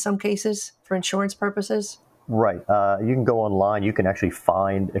numbers in some cases for insurance purposes. Right. You can go online. You can actually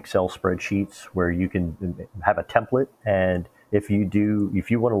find Excel spreadsheets where you can have a template. And if you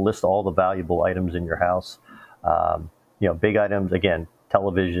want to list all the valuable items in your house, big items, again,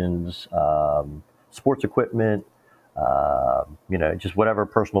 televisions, sports equipment, just whatever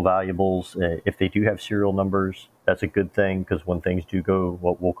personal valuables. If they do have serial numbers, that's a good thing, because when things do go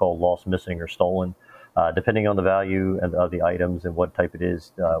what we'll call lost, missing, or stolen, depending on the value of the items and what type it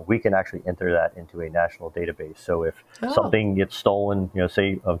is, we can actually enter that into a national database. So if something gets stolen,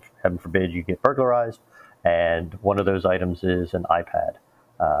 say, heaven forbid, you get burglarized, and one of those items is an iPad,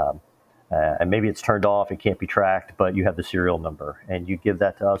 and maybe it's turned off, it can't be tracked, but you have the serial number, and you give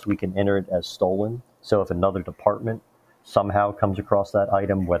that to us, we can enter it as stolen. So if another department somehow comes across that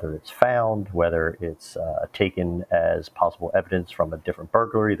item, whether it's found, whether it's taken as possible evidence from a different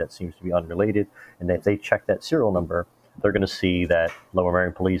burglary that seems to be unrelated, and if they check that serial number, they're going to see that Lower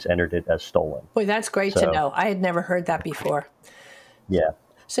Merion Police entered it as stolen. Boy, that's great to know. I had never heard that before. Yeah.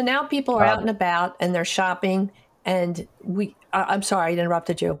 So now people are out and about and they're shopping, and I'm sorry, I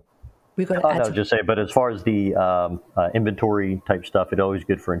interrupted you. Just say, but as far as the inventory type stuff, it's always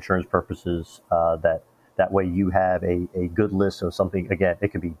good for insurance purposes that way you have a good list of something. Again, it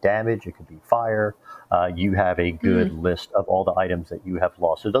could be damage, it could be fire. You have a good list of all the items that you have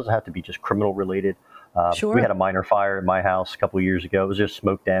lost. So it doesn't have to be just criminal related. Sure. We had a minor fire in my house a couple of years ago. It was just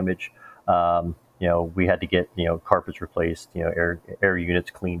smoke damage. We had to get, carpets replaced, air units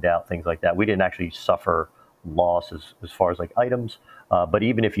cleaned out, things like that. We didn't actually suffer loss as far as like items. But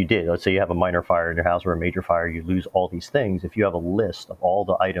even if you did, let's say you have a minor fire in your house or a major fire, you lose all these things. If you have a list of all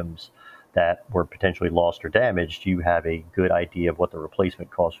the items that were potentially lost or damaged, you have a good idea of what the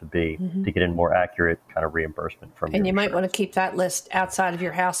replacement cost would be to get a more accurate kind of reimbursement from you. And you might want to keep that list outside of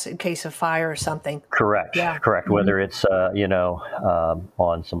your house in case of fire or something. Correct. Yeah. Correct. Whether it's,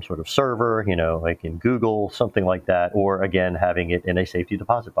 on some sort of server, like in Google, something like that, or again, having it in a safety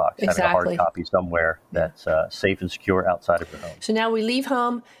deposit box, having a hard copy somewhere that's safe and secure outside of your home. So now we leave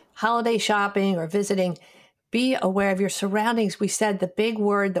home, holiday shopping or visiting. Be aware of your surroundings. We said the big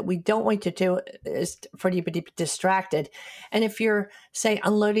word that we don't want you to do is for you to be distracted. And if you're, say,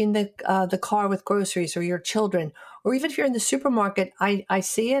 unloading the car with groceries, or your children, or even if you're in the supermarket, I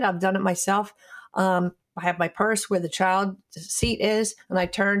see it. I've done it myself. I have my purse where the child seat is, and I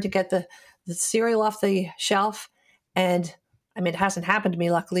turn to get the cereal off the shelf. And it hasn't happened to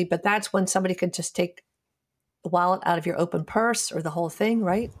me, luckily, but that's when somebody can just take the wallet out of your open purse or the whole thing,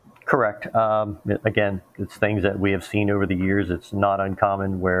 right? Correct. Again, it's things that we have seen over the years. It's not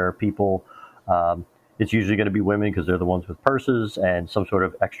uncommon where people, it's usually going to be women because they're the ones with purses and some sort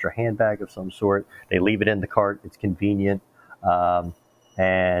of extra handbag of some sort. They leave it in the cart. It's convenient. And,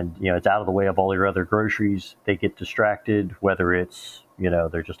 it's out of the way of all your other groceries. They get distracted, whether it's,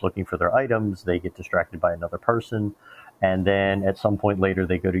 they're just looking for their items. They get distracted by another person. And then at some point later,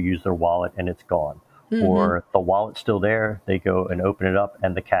 they go to use their wallet and it's gone. Or the wallet's still there, they go and open it up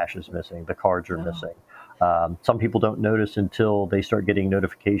and the cash is missing, the cards are missing. Some people don't notice until they start getting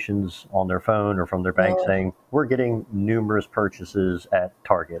notifications on their phone or from their bank saying, we're getting numerous purchases at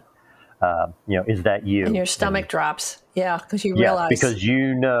Target. Is that you? And your stomach drops. Yeah, because you realize. Because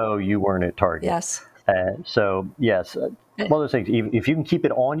you weren't at Target. Yes. So, yes. One of those things, if you can keep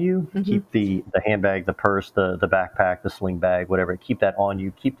it on you, keep the handbag, the purse, the backpack, the sling bag, whatever, keep that on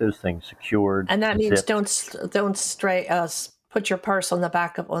you, keep those things secured. And that means don't put your purse on the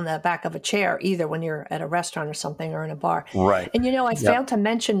back of a chair either when you're at a restaurant or something or in a bar. Right. And I failed to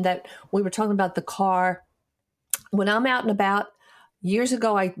mention that we were talking about the car. When I'm out and about, years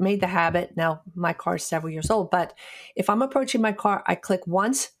ago, I made the habit. Now, my car is several years old, but if I'm approaching my car, I click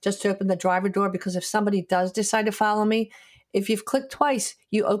once just to open the driver door, because if somebody does decide to follow me, if you've clicked twice,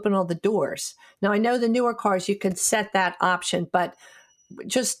 you open all the doors. Now, I know the newer cars, you can set that option, but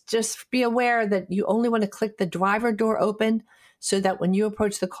just be aware that you only want to click the driver door open so that when you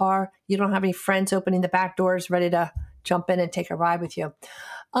approach the car, you don't have any friends opening the back doors ready to jump in and take a ride with you.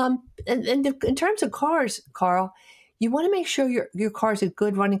 And in terms of cars, Carl, you want to make sure your car is in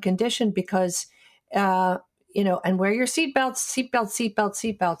good running condition because, and wear your seatbelts.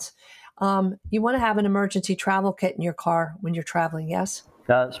 You want to have an emergency travel kit in your car when you're traveling, yes?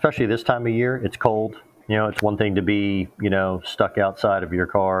 Especially this time of year, it's cold. It's one thing to be, stuck outside of your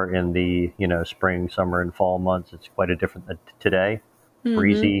car in the, spring, summer, and fall months. It's quite a different than today.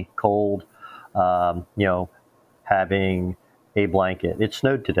 Breezy, cold, having a blanket. It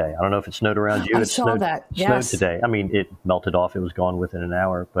snowed today. I don't know if it snowed around you. I saw that. Yes. Snowed today. It melted off. It was gone within an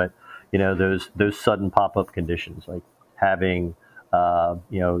hour. But, those sudden pop-up conditions, like having,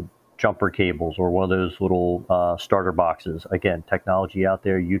 jumper cables or one of those little starter boxes. Again, technology out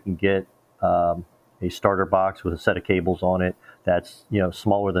there. You can get a starter box with a set of cables on it that's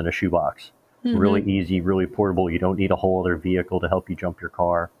smaller than a shoebox. Really easy, really portable. You don't need a whole other vehicle to help you jump your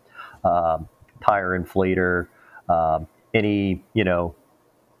car. Tire inflator, any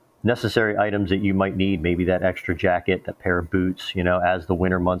necessary items that you might need, maybe that extra jacket, that pair of boots, as the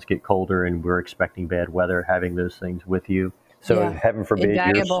winter months get colder and we're expecting bad weather, having those things with you. So heaven forbid,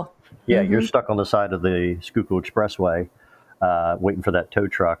 you're stuck on the side of the Schuylkill Expressway waiting for that tow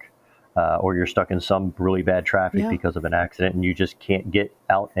truck, or you're stuck in some really bad traffic because of an accident and you just can't get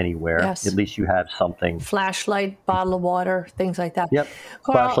out anywhere. Yes. At least you have something. Flashlight, bottle of water, things like that. Yep.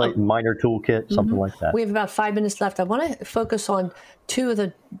 Carl, flashlight, minor toolkit, something like that. We have about 5 minutes left. I want to focus on two of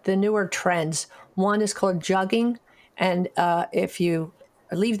the newer trends. One is called jugging. And if you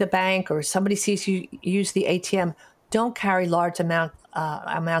leave the bank or somebody sees you use the ATM, don't carry large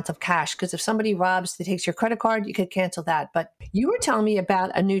amounts of cash, because if somebody takes your credit card, you could cancel that. But you were telling me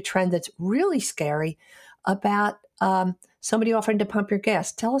about a new trend that's really scary, about somebody offering to pump your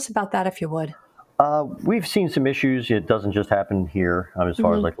gas. Tell us about that, if you would. We've seen some issues. It doesn't just happen here, as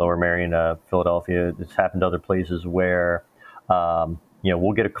far as like Lower Marion, Philadelphia. It's happened to other places where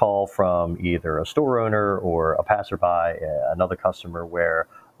we'll get a call from either a store owner or a passerby, another customer, where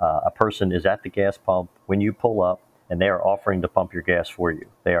a person is at the gas pump when you pull up, and they are offering to pump your gas for you.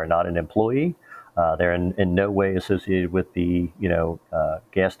 They are not an employee. They're in no way associated with the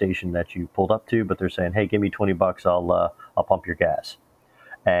gas station that you pulled up to, but they're saying, "Hey, give me $20, I'll pump your gas."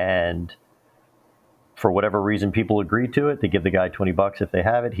 And for whatever reason, people agree to it. They give the guy $20 if they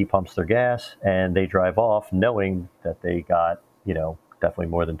have it. He pumps their gas, and they drive off knowing that they got definitely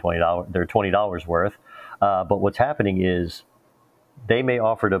more than $20. They're $20 worth. But what's happening is, they may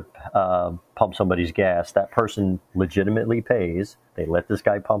offer to pump somebody's gas. That person legitimately pays. They let this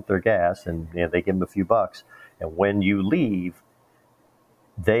guy pump their gas, and they give him a few bucks. And when you leave,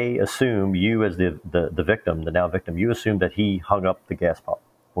 they assume you, as the victim, the now victim, you assume that he hung up the gas pump.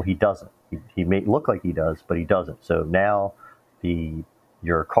 Well, he doesn't. He may look like he does, but he doesn't. So now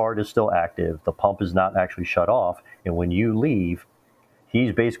your card is still active. The pump is not actually shut off. And when you leave,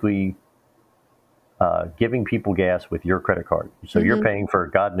 he's basically giving people gas with your credit card. So you're paying for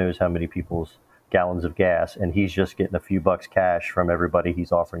God knows how many people's gallons of gas, and he's just getting a few bucks cash from everybody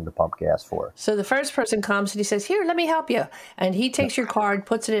he's offering to pump gas for. So the first person comes and he says, "Here, let me help you." And he takes your card,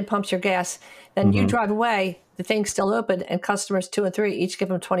 puts it in, pumps your gas. Then you drive away, the thing's still open, and customers 2 and 3 each give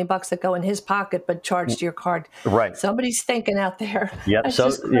him $20 that go in his pocket, but charged to your card. Right. Somebody's thinking out there. Yep. That's so,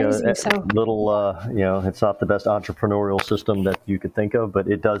 just crazy. it's not the best entrepreneurial system that you could think of, but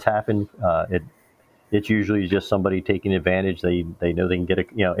it does happen. It's usually just somebody taking advantage. They know they can get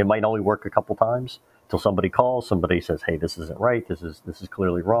it might only work a couple times until somebody calls. Somebody says, "Hey, this isn't right. This is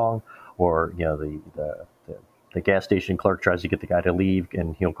clearly wrong." Or the gas station clerk tries to get the guy to leave,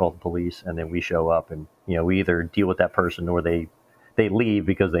 and he'll call the police, and then we show up, and we either deal with that person or they leave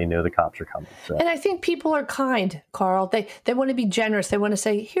because they know the cops are coming. So. And I think people are kind, Carl. They want to be generous. They want to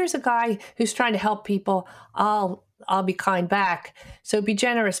say, "Here's a guy who's trying to help people. I'll be kind back." So be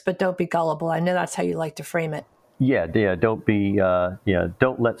generous, but don't be gullible. I know that's how you like to frame it. Yeah. Don't be,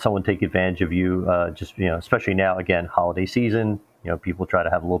 don't let someone take advantage of you. Especially now, again, holiday season, people try to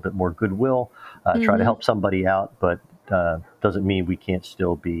have a little bit more goodwill, try to help somebody out, but doesn't mean we can't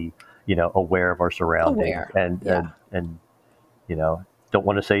still be, aware of our surroundings and don't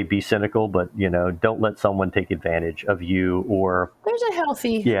want to say be cynical, but, don't let someone take advantage of you or... There's a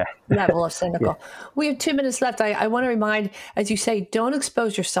healthy level of cynical. We have 2 minutes left. I want to remind, as you say, don't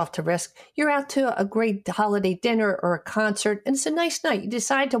expose yourself to risk. You're out to a great holiday dinner or a concert, and it's a nice night. You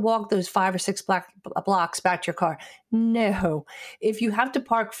decide to walk those 5 or 6 blocks back to your car. No. If you have to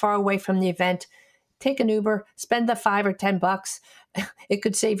park far away from the event, take an Uber, spend the $5 or $10. It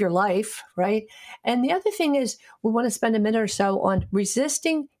could save your life, right? And the other thing is, we want to spend a minute or so on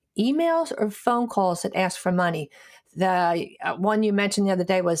resisting emails or phone calls that ask for money. The one you mentioned the other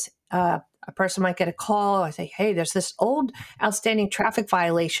day was a person might get a call. I say, "Hey, there's this old outstanding traffic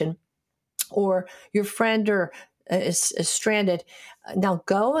violation," or your friend is stranded. Now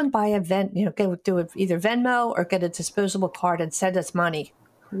go and buy do it either Venmo or get a disposable card and send us money.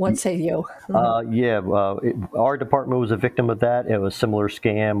 What say you? Our department was a victim of that. It was a similar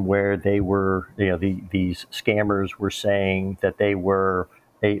scam where they were, these scammers were saying that they were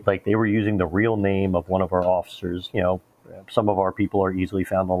using the real name of one of our officers. Some of our people are easily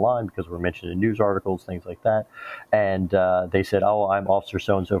found online because we're mentioned in news articles, things like that. And they said, "Oh, I'm Officer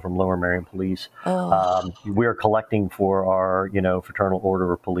so-and-so from Lower Marion Police. We're collecting for our, fraternal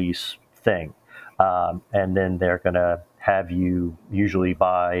order of police thing." And then they're going to have you usually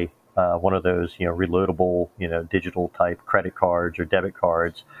buy one of those, reloadable, digital type credit cards or debit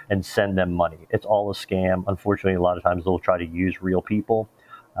cards and send them money. It's all a scam. Unfortunately, a lot of times they'll try to use real people.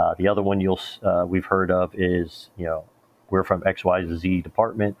 The other one we've heard of is, we're from XYZ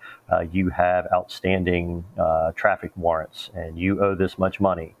department. You have outstanding traffic warrants and you owe this much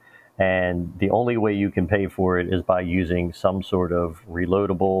money. And the only way you can pay for it is by using some sort of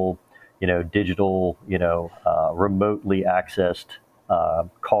reloadable, digital, remotely accessed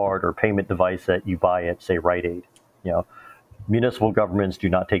card or payment device that you buy at, say, Rite Aid. Municipal governments do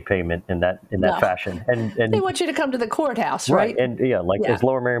not take payment in that fashion. And they want you to come to the courthouse, right? And as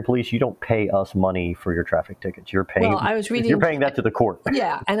Lower Marion Police, you don't pay us money for your traffic tickets. You're paying. Well, you're paying that to the court.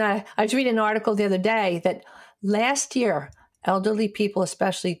 Yeah, and I was reading an article the other day that last year, elderly people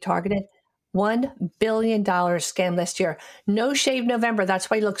especially targeted $1 billion scam last year. No Shave November. That's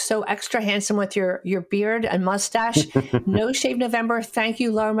why you look so extra handsome with your beard and mustache. No Shave November. Thank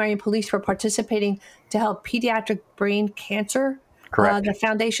you, Lower Marion Police, for participating to help pediatric brain cancer. Correct. The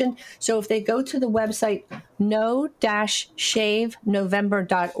foundation. So if they go to the website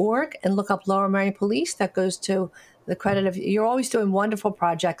no-shavenovember.org and look up Lower Marion Police, that goes to the credit of you're always doing wonderful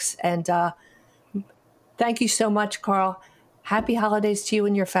projects. And thank you so much, Carl. Happy holidays to you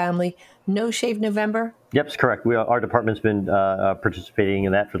and your family. No Shave November? Yep, that's correct. Our department's been participating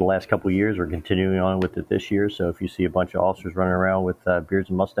in that for the last couple of years. We're continuing on with it this year. So if you see a bunch of officers running around with beards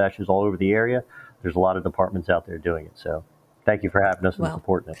and mustaches all over the area, there's a lot of departments out there doing it. So thank you for having us and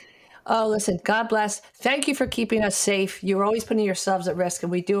supporting it. Oh, listen, God bless. Thank you for keeping us safe. You're always putting yourselves at risk,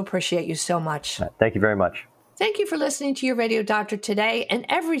 and we do appreciate you so much. Thank you very much. Thank you for listening to Your Radio Doctor today and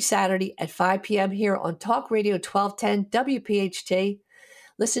every Saturday at 5 p.m. here on Talk Radio 1210 WPHT.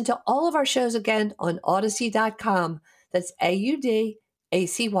 Listen to all of our shows again on Odyssey.com. That's AUDACY.com.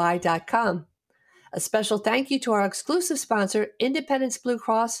 A special thank you to our exclusive sponsor, Independence Blue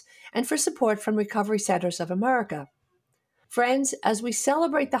Cross, and for support from Recovery Centers of America. Friends, as we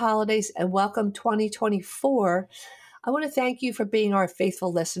celebrate the holidays and welcome 2024, I want to thank you for being our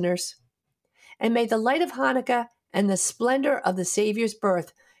faithful listeners. And may the light of Hanukkah and the splendor of the Savior's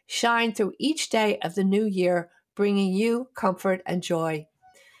birth shine through each day of the new year, bringing you comfort and joy.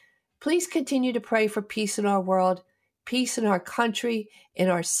 Please continue to pray for peace in our world, peace in our country, in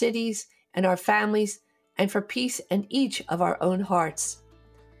our cities, and our families, and for peace in each of our own hearts.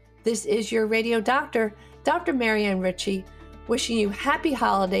 This is your radio doctor, Dr. Marianne Ritchie, wishing you happy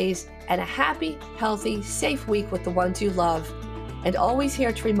holidays and a happy, healthy, safe week with the ones you love. And always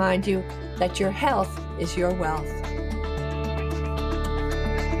here to remind you that your health is your wealth.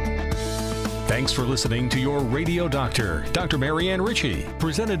 Thanks for listening to Your Radio Doctor, Dr. Marianne Ritchie,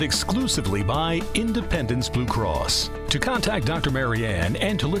 presented exclusively by Independence Blue Cross. To contact Dr. Marianne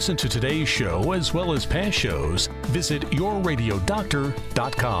and to listen to today's show as well as past shows, visit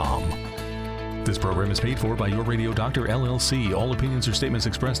yourradiodoctor.com. This program is paid for by Your Radio Doctor, LLC. All opinions or statements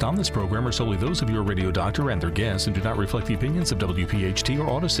expressed on this program are solely those of Your Radio Doctor and their guests and do not reflect the opinions of WPHT or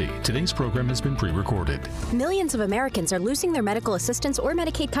Odyssey. Today's program has been pre-recorded. Millions of Americans are losing their medical assistance or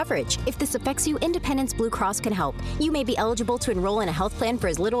Medicaid coverage. If this affects you, Independence Blue Cross can help. You may be eligible to enroll in a health plan for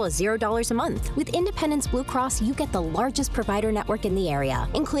as little as $0 a month. With Independence Blue Cross, you get the largest provider network in the area,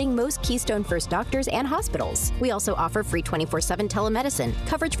 including most Keystone First doctors and hospitals. We also offer free 24/7 telemedicine,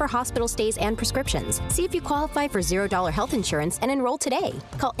 coverage for hospital stays and prescriptions. See if you qualify for $0 health insurance and enroll today.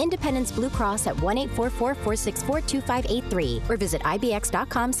 Call Independence Blue Cross at 1-844-464-2583 or visit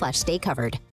ibx.com/staycovered.